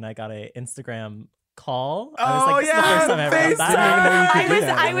day and I got a Instagram call, Oh, I was like, this is the yeah, first time I ever had I that. didn't even know you could do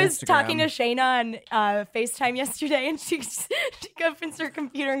that I on was Instagram. talking to Shayna on FaceTime yesterday, and she opens her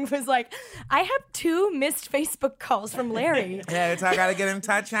computer and was like, I have 2 missed Facebook calls from Larry. Yeah, it's I gotta get in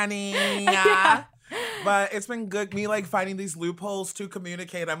touch, honey. Yeah. But it's been good, me like finding these loopholes to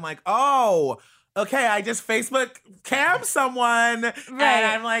communicate. I'm like, oh, okay, I just Facebook cam someone. Right. And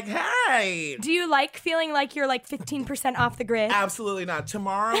I'm like, hey. Do you like feeling like you're like 15% off the grid? Absolutely not.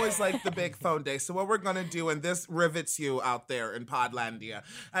 Tomorrow is like the big phone day. So what we're gonna do, and this rivets you out there in Podlandia,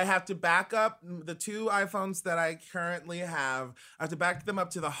 I have to back up the 2 iPhones that I currently have. I have to back them up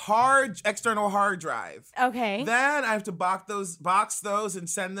to the external hard drive. Okay. Then I have to box those and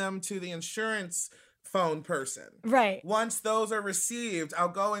send them to the insurance phone person. Right. Once those are received, I'll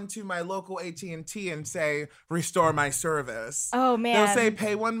go into my local AT&T and say, restore my service. Oh, man. They'll say,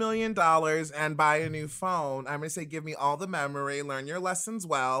 pay $1 million and buy a new phone. I'm going to say, give me all the memory, learn your lessons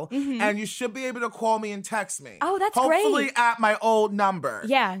well, and you should be able to call me and text me. Oh, that's Hopefully great. at my old number.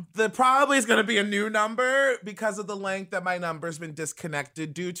 Yeah. The probably is going to be a new number because of the length that my number's been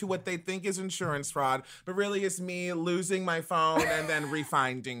disconnected due to what they think is insurance fraud, but really it's me losing my phone and then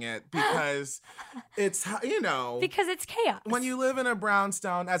refinding it because it's, Because it's chaos. when you live in a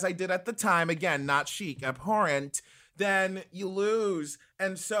brownstone, as I did at the time, again, not chic, abhorrent, then you lose.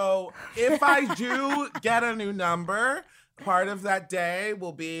 And so if I do get a new number, part of that day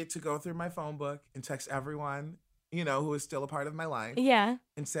will be to go through my phone book and text everyone, who is still a part of my life Yeah.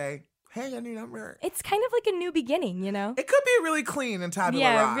 and say, hey, a new number. It's kind of like a new beginning, you know? It could be really clean and tabula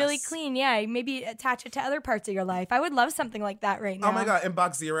Yeah, rasa. really clean. Yeah, maybe attach it to other parts of your life. I would love something like that right now. Oh my God,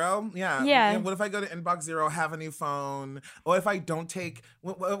 Inbox Zero? Yeah. Yeah. And what if I go to Inbox Zero, have a new phone? Or if I don't take,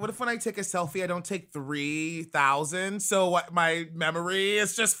 what if when I take a selfie, I don't take 3,000? So what, my memory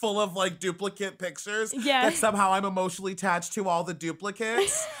is just full of like duplicate pictures? Yeah. That somehow I'm emotionally attached to all the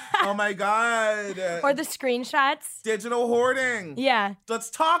duplicates? Oh my God. Or the screenshots. Digital hoarding. Yeah. Let's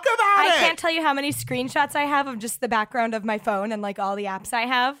talk about it. I can't tell you how many screenshots I have of just the background of my phone and like all the apps I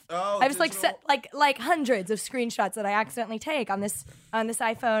have. Oh, I was like digital- like hundreds of screenshots that I accidentally take on this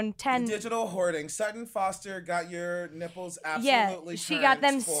iPhone 10. Digital hoarding. Sutton Foster got your nipples Yeah, absolutely she got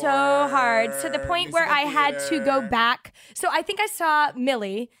them turned so for hard to the point where I musical had to go theater. back. So I think I saw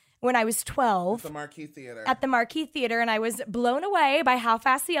Millie when I was 12 The Marquee Theater. at the Marquee Theater, and I was blown away by how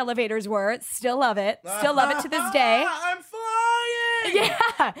fast the elevators were. Still love it. Still love it to this day. I'm flying. Yeah.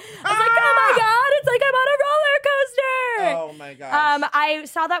 I was like, oh my God, it's like I'm on a roller coaster. Oh my gosh. I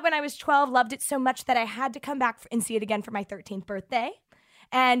saw that when I was 12, loved it so much that I had to come back and see it again for my 13th birthday.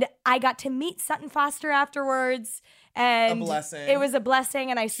 And I got to meet Sutton Foster afterwards. And A blessing. It was a blessing,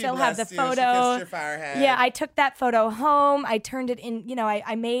 and I She still have the blessed you. She photo. kissed your forehead. Yeah, I took that photo home. I turned it in,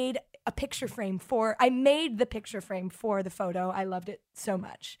 I made a picture frame I made the picture frame for the photo. I loved it so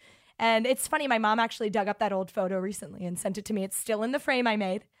much. And it's funny, my mom actually dug up that old photo recently and sent it to me. It's still in the frame I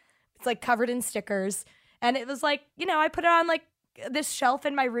made. It's like covered in stickers. And it was like, I put it on like this shelf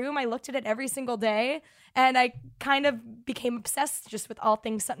in my room. I looked at it every single day, and I kind of became obsessed just with all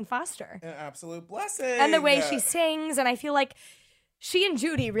things Sutton Foster. An absolute blessing. And the way she sings, and I feel like she and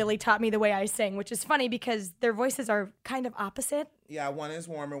Judy really taught me the way I sing, which is funny because their voices are kind of opposite. Yeah, one is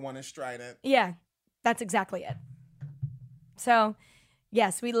warm and one is strident. Yeah, that's exactly it. So,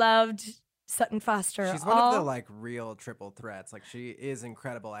 yes, we loved Sutton Foster. She's one of the like real triple threats. Like she is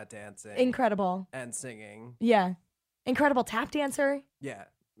incredible at dancing. Incredible. And singing. Yeah. Incredible tap dancer. Yeah.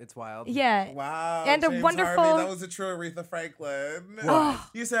 It's wild. Yeah. Wow. And a James wonderful- Harvey, that was a true Aretha Franklin. Oh.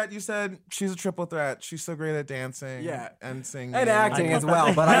 You said she's a triple threat. She's so great at dancing. Yeah. And singing. And acting as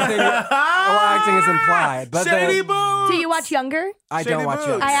well, but I think acting is implied. But Shady Boots. Do you watch Younger? I Shady don't watch Boots.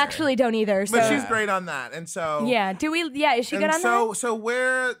 Younger. I actually don't either. So But she's great on that. And so. Yeah. Is she good on that? So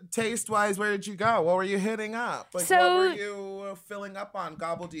where, taste-wise, where did you go? What were you hitting up? Like, So- what were you filling up on?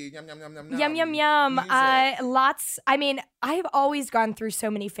 Gobbledy, yum, yum, yum, yum, Yum yum yum. Music. Lots. I mean, I've always gone through so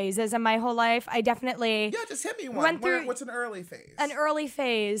many phases in my whole life. I definitely Yeah, just hit me one. went through What's an early phase? an early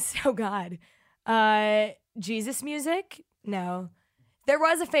phase. Oh God, Jesus music. No, there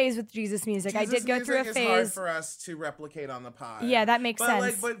was a phase with Jesus music. I did go through a music is hard phase. for us to replicate on the pod. Yeah, that makes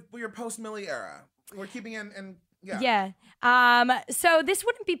sense. But we're post-Millie era. We're keeping in yeah. Yeah. So this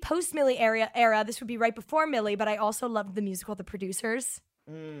wouldn't be post Millie era. This would be right before Millie. But I also loved the musical The Producers.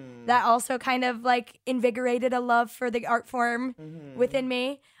 That also kind of like invigorated a love for the art form within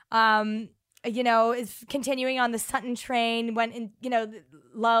me. Is continuing on the Sutton train, went in,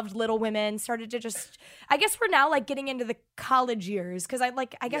 loved Little Women, started to just, I guess we're now like getting into the college years because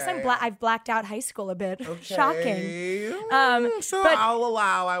I've blacked out high school a bit. Okay. Shocking. So but- I'll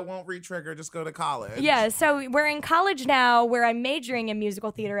allow. I won't re-trigger. Just go to college. Yeah, so we're in college now where I'm majoring in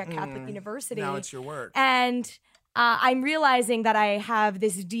musical theater at Catholic University. Now it's your work. And I'm realizing that I have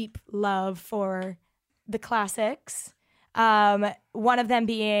this deep love for the classics. One of them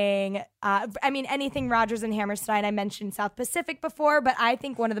being, anything Rodgers and Hammerstein. I mentioned South Pacific before, but I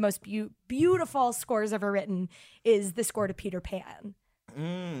think one of the most beautiful scores ever written is the score to Peter Pan.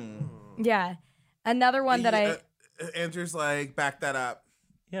 Yeah. Another one that Andrew's like, back that up.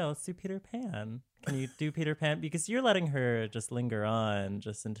 Yeah, let's do Peter Pan. Can you do Peter Pan? Because you're letting her just linger on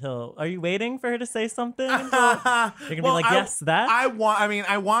just until. Are you waiting for her to say something? You're gonna be like, yes, that. I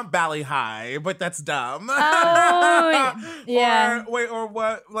want Bally High, but that's dumb. Oh, yeah. or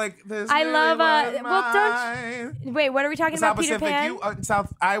what? Like this. I love. Wait, what are we talking South about? Peter Pacific. Pan.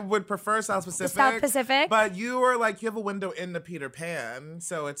 I would prefer South Pacific. South Pacific. But you were like, you have a window into Peter Pan,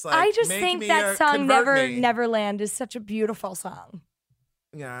 so it's like. I just make think me, that song convert me. Neverland is such a beautiful song.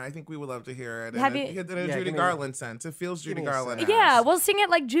 Yeah, I think we would love to hear it. Have in you- a Judy Garland sense. It feels Judy me a Garland. second. Yeah, we'll sing it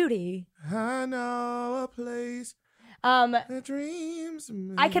like Judy. I know a place Um, that dreams.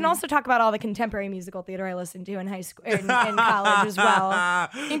 I can also talk about all the contemporary musical theater I listened to in high school, in college as well,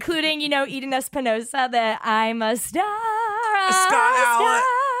 including Eden Espinosa, the "I'm a Star." Scott I'm a Allen. Star.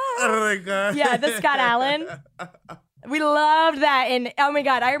 Oh my god. Yeah, the Scott Allen. We loved that, and oh my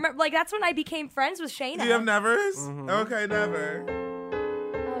god, I remember that's when I became friends with Shayna. Do you have nevers? Okay, never.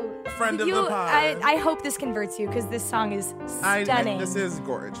 Friend of the pod. I hope this converts you because this song is stunning. This is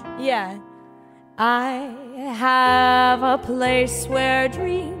gorge. Yeah. I have a place where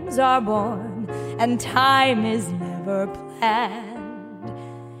dreams are born and time is never planned.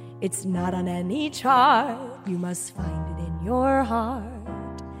 It's not on any chart, you must find it in your heart.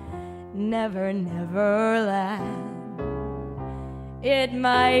 Never, never land. It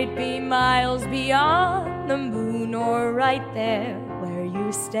might be miles beyond the moon or right there where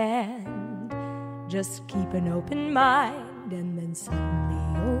you stand. Just keep an open mind and then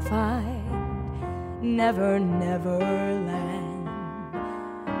suddenly you'll find Never, never land.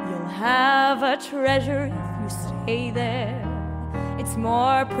 You'll have a treasure if you stay there. It's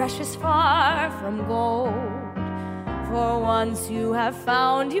more precious far from gold. For once you have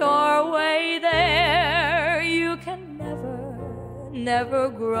found your way there, you can never, never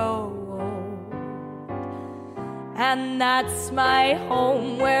grow old. And that's my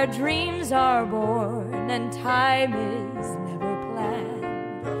home where dreams are born and time is never planned.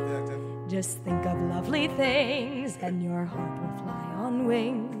 Just think of lovely things and your heart will fly on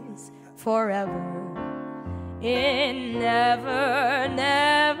wings forever in never,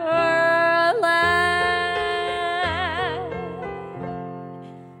 never land.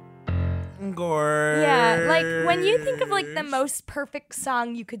 Gorge. Yeah, like when you think of like the most perfect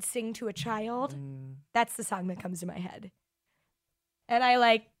song you could sing to a child, that's the song that comes to my head. And I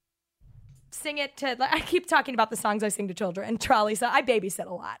like sing it to, I keep talking about the songs I sing to children and trolley, so I babysit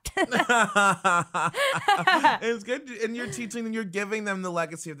a lot. It's good, and you're teaching and you're giving them the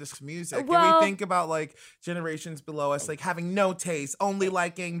legacy of this music. Well- and we think about like generations below us, like having no taste, only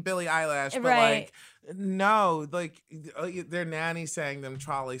liking Billie Eilish, but Right. like no, like their nanny sang them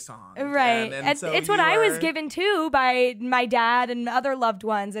trolley songs, Right. And so it's what you I was are- given too by my dad and other loved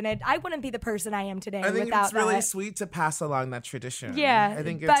ones, and I wouldn't be the person I am today I think without it's really that. sweet to pass along that tradition. Yeah, I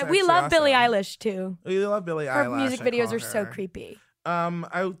think, but we actually love awesome. Billie Eilish too. We love Billie Her Eilish. music I videos call are so her. creepy.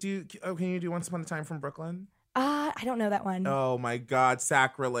 I do. Oh, can you do Once Upon a Time from Brooklyn? I don't know that one. Oh my God,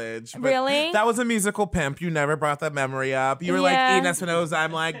 sacrilege. But Really? That was a musical Pimp. You never brought that memory up. You were like, Yeah. Ian Espinosa.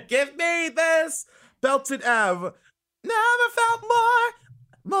 I'm like, give me this. Belted Ev. Never felt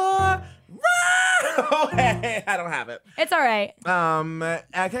more. Oh, hey, I don't have it. It's all right.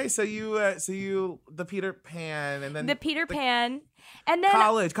 Okay, so you, the Peter Pan, and then The Peter Pan. And then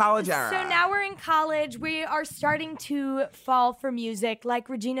college era. So now we're in college. We are starting to fall for music like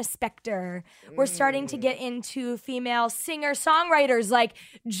Regina Spektor. We're starting to get into female singer-songwriters like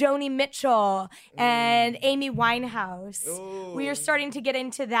Joni Mitchell and Amy Winehouse. Ooh. We are starting to get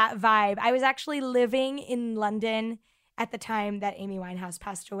into that vibe. I was actually living in London at the time that Amy Winehouse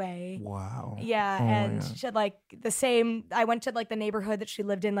passed away. Wow. Yeah, Oh my and God. she had like the same. I went to like the neighborhood that she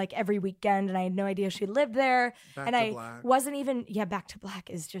lived in like every weekend, and I had no idea she lived there. Back and to I Black. wasn't even. Yeah, Back to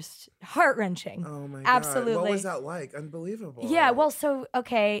Black is just heart wrenching. Oh my Absolutely. God. What was that like? Unbelievable. Yeah, well, so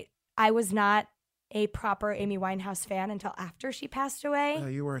okay, I was not a proper Amy Winehouse fan until after she passed away.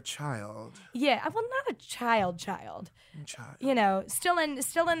 You were a child. Yeah, well, not a child. You know, still in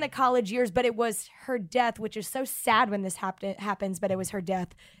the college years, but it was her death, which is so sad when this happens. But it was her death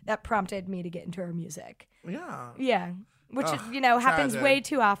that prompted me to get into her music. Yeah. Yeah, which Ugh, happens tragic. way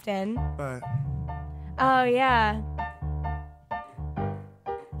too often. But Oh yeah,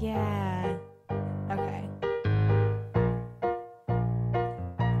 yeah. Okay.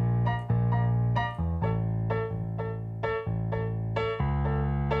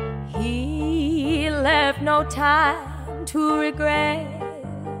 He left no time to regret,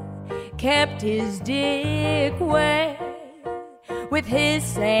 kept his dick wet with his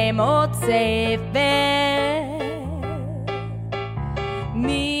same old safe bet.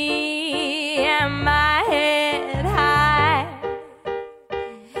 Me and my head high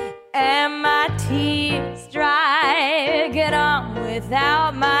and my tears dry, get on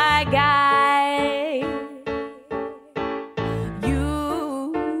without my guy.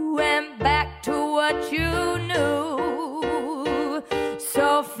 You went back to what you knew,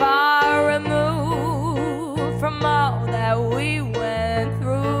 so far removed from all that we went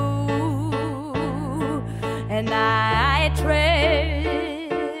through. And I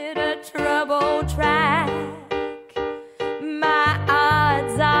tread a troubled track. My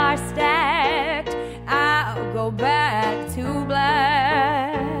odds are stacked. I'll go back to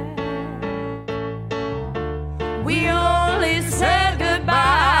black. We only said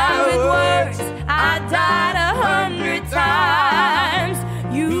goodbye with words. I died 100 times.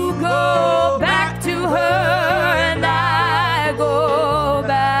 You go back to her and I go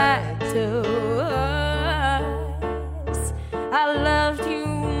back to us. I loved you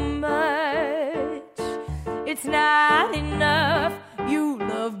much. It's not enough. You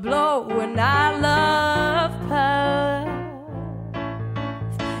love blow and I love puff.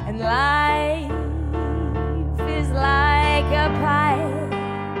 And life is like a pipe,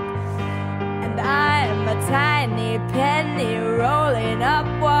 and I'm a tiny penny rolling up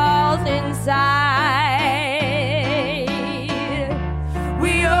walls inside.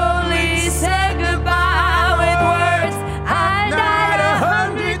 We only said goodbye with words. I died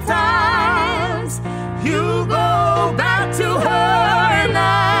 100 times. You go back to her and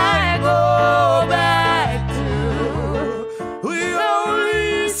I go back to. We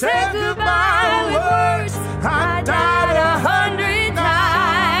only said goodbye with words. I died 100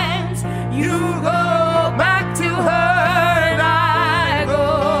 times. You go back to her and I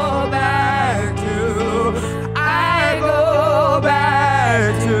go back to. I go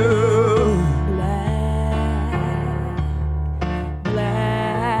back to black,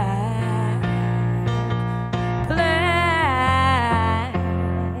 black, black,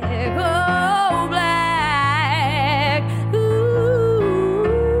 oh black, ooh,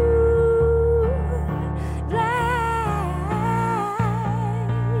 black,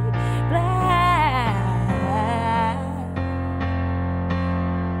 black.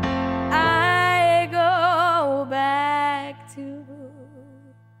 I go back to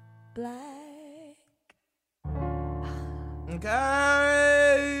black.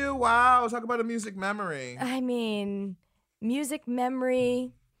 okay. Wow. Talk about a music memory. I mean, music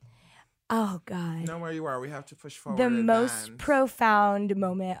memory. Oh God. Know where you are. We have to push forward. The and most advance. profound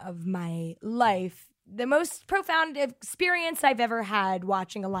moment of my life, the most profound experience I've ever had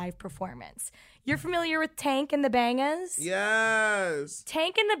watching a live performance. You're familiar with Tank and the Bangas? Yes.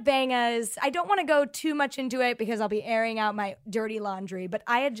 Tank and the Bangas, I don't want to go too much into it because I'll be airing out my dirty laundry, but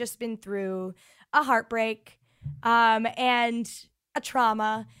I had just been through a heartbreak and a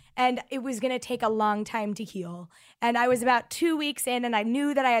trauma, and it was going to take a long time to heal. And I was about 2 weeks in, and I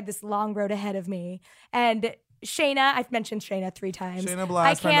knew that I had this long road ahead of me. And Shayna, I've mentioned Shayna 3 times. Shayna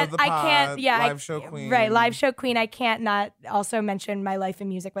Blass, friend of the pod, live show queen. Right, live show queen. I can't not also mention My Life in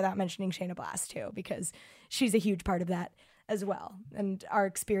Music without mentioning Shayna Blass too, because she's a huge part of that as well, and our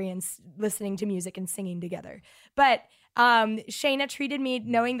experience listening to music and singing together. But Shayna treated me,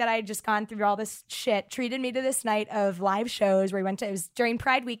 knowing that I had just gone through all this shit, treated me to this night of live shows where it was during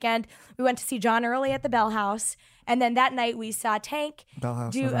Pride weekend. We went to see John Early at the Bell House. And then that night we saw Tank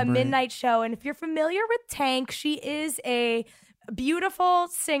do a midnight show. And if you're familiar with Tank, she is a beautiful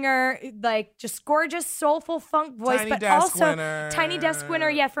singer, like just gorgeous, soulful funk voice, Tiny but Desk also winner. Tiny Desk winner,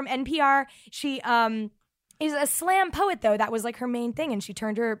 yeah, from NPR. She is a slam poet, though. That was like her main thing. And she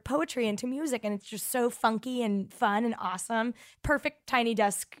turned her poetry into music. And it's just so funky and fun and awesome. Perfect Tiny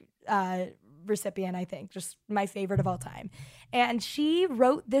Desk recipient, I think. Just my favorite of all time. And she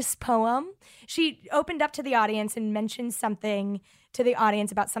wrote this poem. She opened up to the audience and mentioned something to the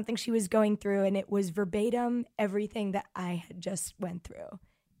audience about something she was going through. And it was verbatim everything that I had just went through.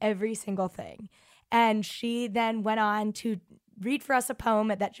 Every single thing. And she then went on to read for us a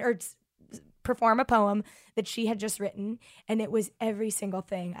poem or perform a poem that she had just written, and it was every single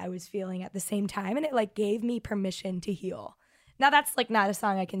thing I was feeling at the same time, and it like gave me permission to heal. Now that's like not a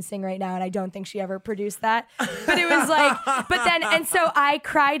song I can sing right now, and I don't think she ever produced that, but it was like, but then, and so I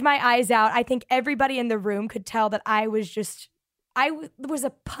cried my eyes out. I think everybody in the room could tell that I was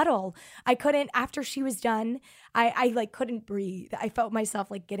a puddle. I couldn't, after she was done, I like couldn't breathe. I felt myself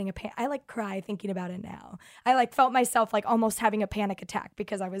like getting I like cry thinking about it now. I like felt myself like almost having a panic attack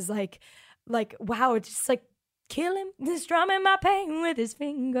because I was like, wow, it's just like kill him, just drumming my pain with his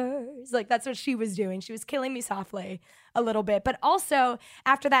fingers. Like that's what she was doing. She was killing me softly a little bit. But also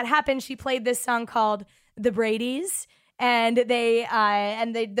after that happened, she played this song called The Brady's, and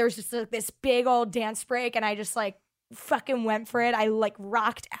there's just like this big old dance break, and I just like fucking went for it. I like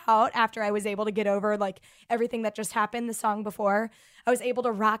rocked out after I was able to get over like everything that just happened the song before. I was able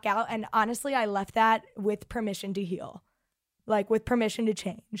to rock out, and honestly, I left that with permission to heal, like with permission to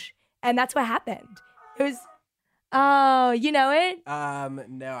change. And that's what happened. It was, oh, you know it?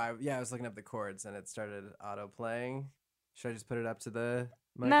 No, I was looking up the chords and it started auto playing. Should I just put it up to the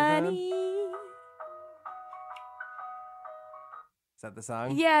microphone? Money. Is that the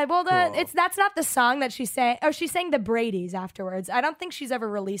song? Yeah, well, Cool. that's not the song that she sang. Oh, she sang The Brady's afterwards. I don't think she's ever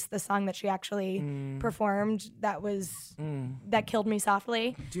released the song that she actually performed that killed me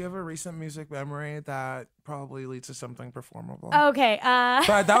softly. Do you have a recent music memory that probably leads to something performable? Okay.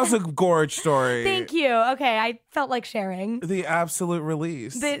 But that was a gorge story. Thank you. Okay, I felt like sharing. The absolute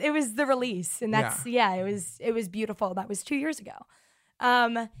release. It was the release, and that's it was beautiful. That was 2 years ago.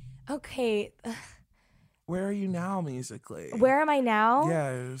 Okay. Where are you now musically? Where am I now?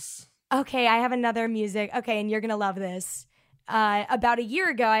 Yes. Okay, I have another music. Okay, and you're going to love this. About a year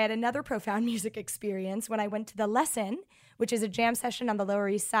ago, I had another profound music experience when I went to The Lesson, which is a jam session on the Lower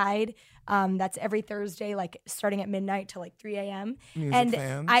East Side. That's every Thursday, like starting at midnight till like 3 a.m. Music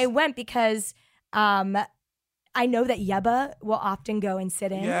fans. I went because I know that Yebba will often go and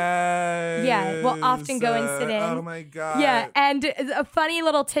sit in. Yes. Yeah, will often go and sit in. Oh my God. Yeah, and a funny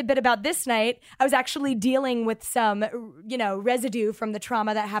little tidbit about this night, I was actually dealing with some, residue from the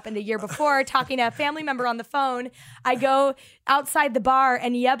trauma that happened a year before, talking to a family member on the phone. I go outside the bar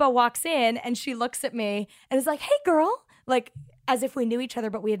and Yebba walks in and she looks at me and is like, hey girl, like as if we knew each other,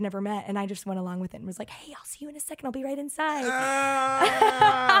 but we had never met. And I just went along with it and was like, hey, I'll see you in a second. I'll be right inside.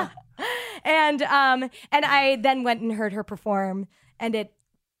 And I then went and heard her perform, and it,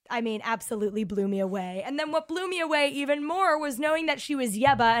 absolutely blew me away. And then what blew me away even more was knowing that she was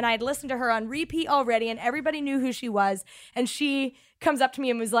Yebba, and I had listened to her on repeat already, and everybody knew who she was. And she comes up to me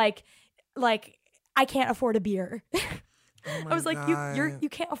and was like, I can't afford a beer. I was like, you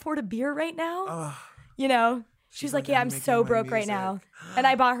can't afford a beer right now? She's like, yeah, I'm so broke right now. And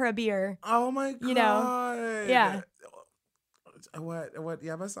I bought her a beer. Oh my God. Yeah. What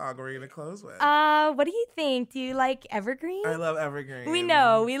Yebba song are we going to close with? What do you think? Do you like Evergreen? I love Evergreen.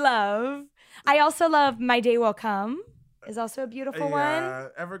 We love. I also love My Day Will Come is also a beautiful one.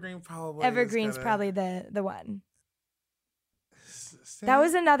 Evergreen's probably the one. That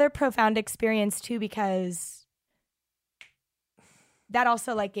was another profound experience too, because that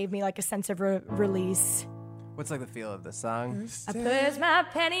also like gave me like a sense of release. What's like the feel of the song? I placed my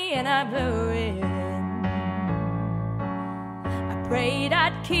penny and I blew it. I prayed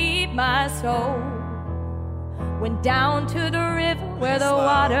I'd keep my soul. Went down to the river where the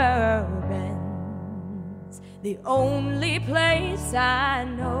water bends. The only place I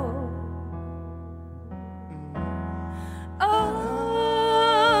know.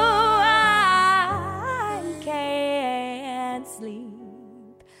 Oh, I can't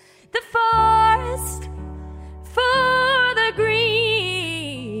sleep. The forest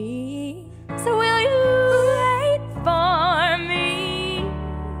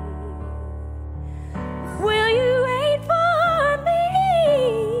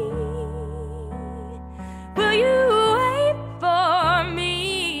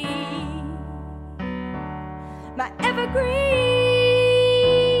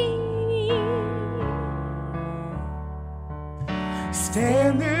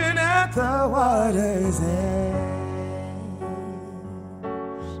the water's edge.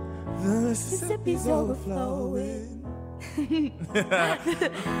 The Mississippi's overflowing.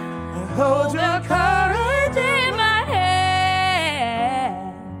 Hold your courage in my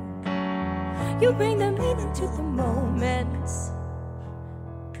hand. You bring the meaning to the moments.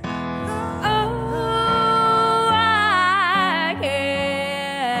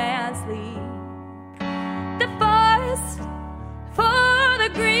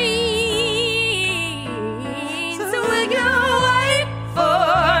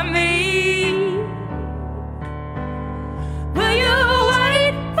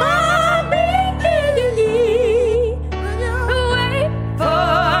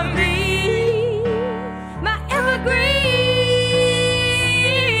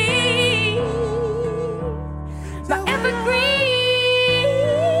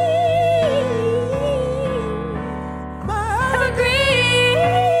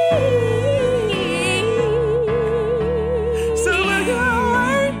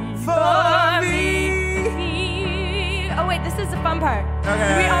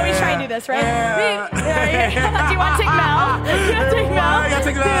 This, right? Do you want to take Mel? Do you want to take Mel? I gotta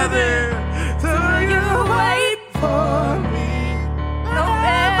take Mel there. So you wait for me. No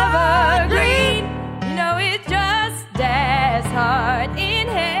evergreen. You know it's just as hard in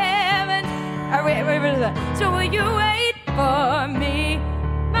heaven. Oh, wait. So will you wait for me,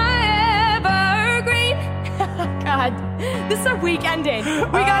 my evergreen? God, this is a weak ending.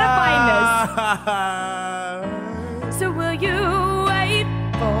 We gotta find this. So will you wait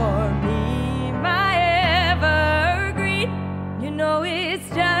for me, my evergreen? You know it's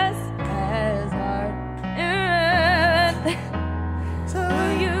just as hard. So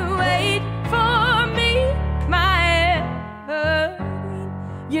will you wait for me, my evergreen?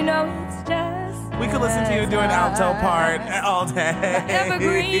 You know it's just We could listen to you do an alto part all day.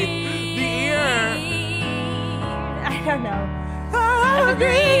 Evergreen. The ear. I don't know.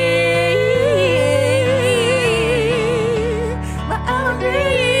 Evergreen. My evergreen.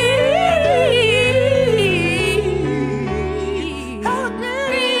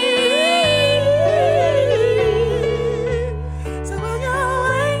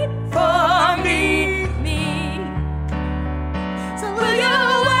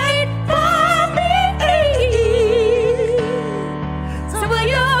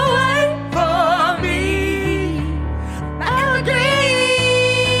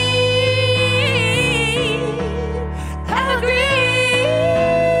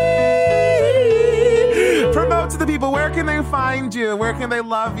 Where can they find you? Where can they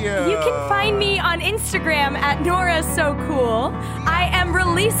love you? You can find me on Instagram at Nora So Cool. I am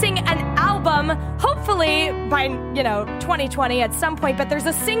releasing an album, hopefully by, 2020 at some point, but there's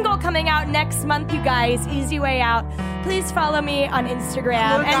a single coming out next month, you guys. Easy Way Out. Please follow me on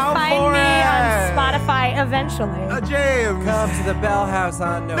Instagram and find me on Spotify eventually. James. Come to the Bell House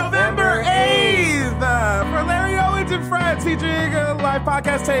on November 8th for Larry Owens and Friends featuring a live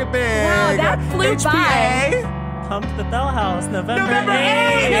podcast taping. Wow, that flew by. Come to the Bell House, November 8th. November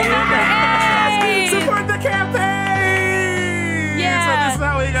 8th. Support the campaign. Yeah. So this is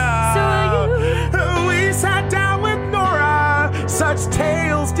how we go. We sat down with Nora. Such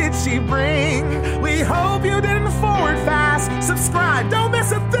tales did she bring. We hope you didn't forward fast. Subscribe. Don't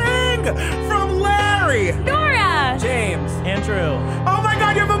miss a thing from Larry, Nora, James, Andrew. Oh my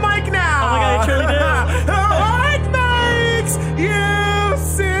God, you have a mic now. Oh my God, I truly do. Mic makes you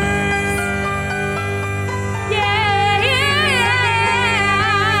sing.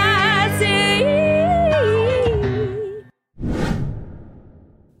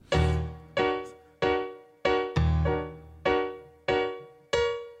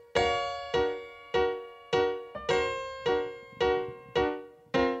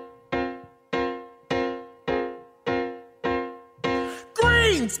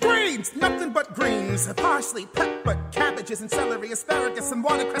 Greens, nothing but greens. Parsley, pepper, cabbages, and celery, asparagus, and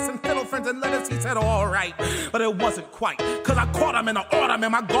watercress, and fiddle friends, and lettuce. He said, all right, but it wasn't quite. Cause I caught him in the autumn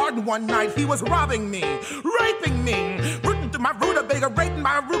in my garden one night. He was robbing me, raping me, rooting through my rutabaga, raiding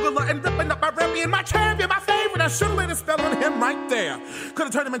my arugula, and ripping up my Remy and my champion, my favorite. I should've laid a spell on him right there.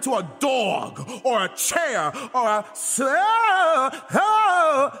 Could've turned him into a dog, or a chair, or a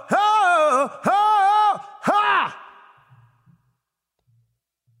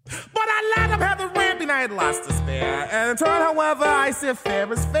But I let him have the ramping, I had lost to spare. And in turn, however, I said fair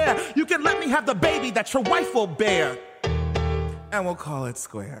is fair. You can let me have the baby that your wife will bear. And we'll call it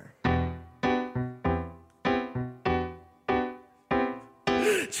square.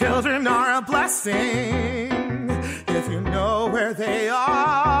 Children are a blessing if you know where they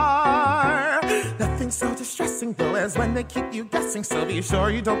are. Nothing so distressing single is when they keep you guessing. So be sure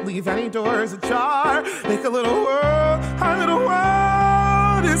you don't leave any doors ajar. Make a little world, our little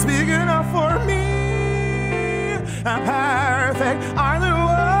world is big enough for me. Perfect, our little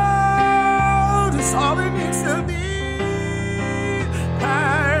world is all it needs to be.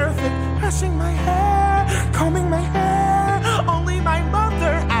 Perfect, brushing my hair, combing my hair, only my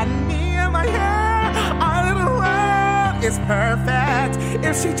mother and me and my hair. Our little world is perfect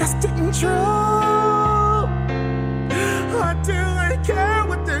if she just didn't drool. What do I care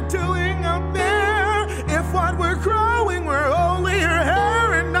what they're doing up there? If what we're growing were only her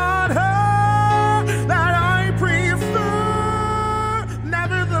hair and not her that I prefer.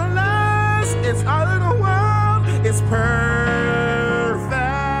 Nevertheless, it's our little world, it's perfect.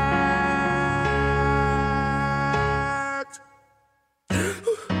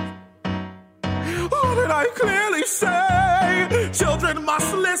 What did I clearly say? Children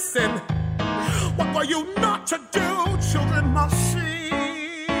must listen. What were you not to do? Children must see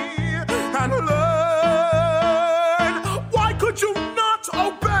and learn. Why could you not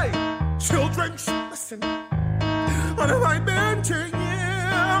obey? Children should listen. What have I been to you?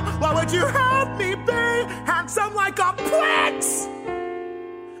 Why would you have me be handsome like a prince?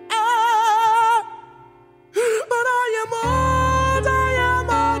 But I am old, I am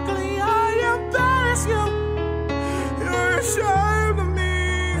ugly, I embarrass you. You're ashamed of me.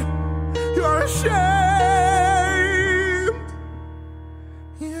 You're ashamed.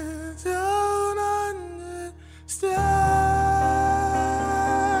 You don't understand.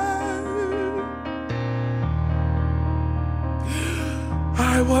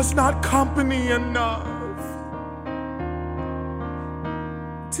 I was not company enough.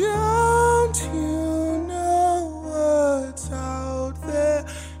 Don't you know what's out there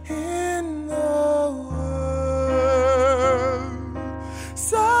in the world?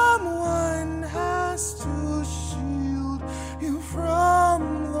 Someone has to shield you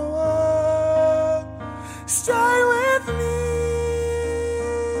from the world. Stay with me.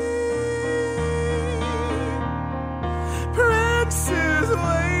 Princes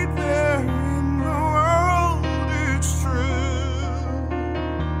wait there in the world, it's true.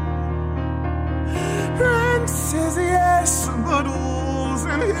 Princes, yes, but wolves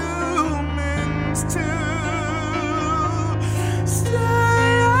and humans too.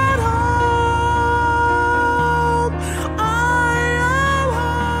 Stay at home. I am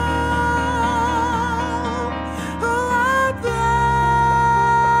home. Out there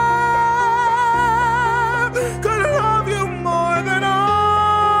could love you more than I.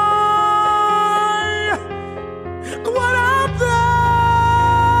 What out there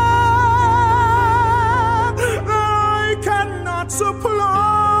that I cannot supply?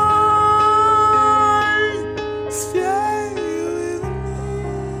 Stay with me.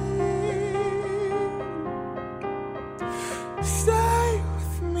 Stay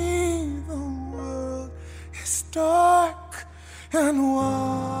with me. The world is dark and wild.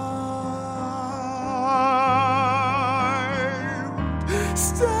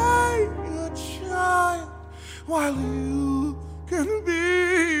 Stay a child while you can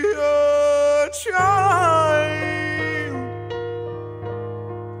be a child.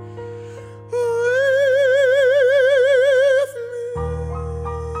 With me.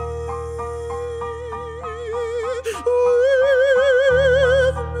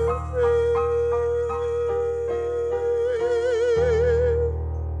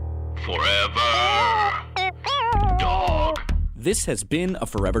 Forever Dog. This has been a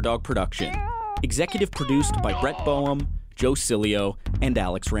Forever Dog production. Executive produced by Brett Boehm, Joe Cilio, and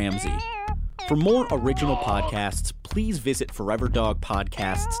Alex Ramsey. For more original podcasts, please visit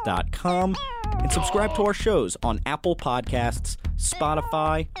foreverdogpodcasts.com and subscribe to our shows on Apple Podcasts,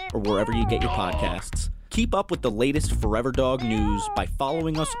 Spotify, or wherever you get your podcasts. Keep up with the latest Forever Dog news by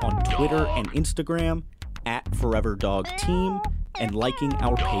following us on Twitter and Instagram @ForeverDogTeam and liking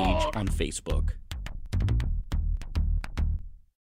our page on Facebook.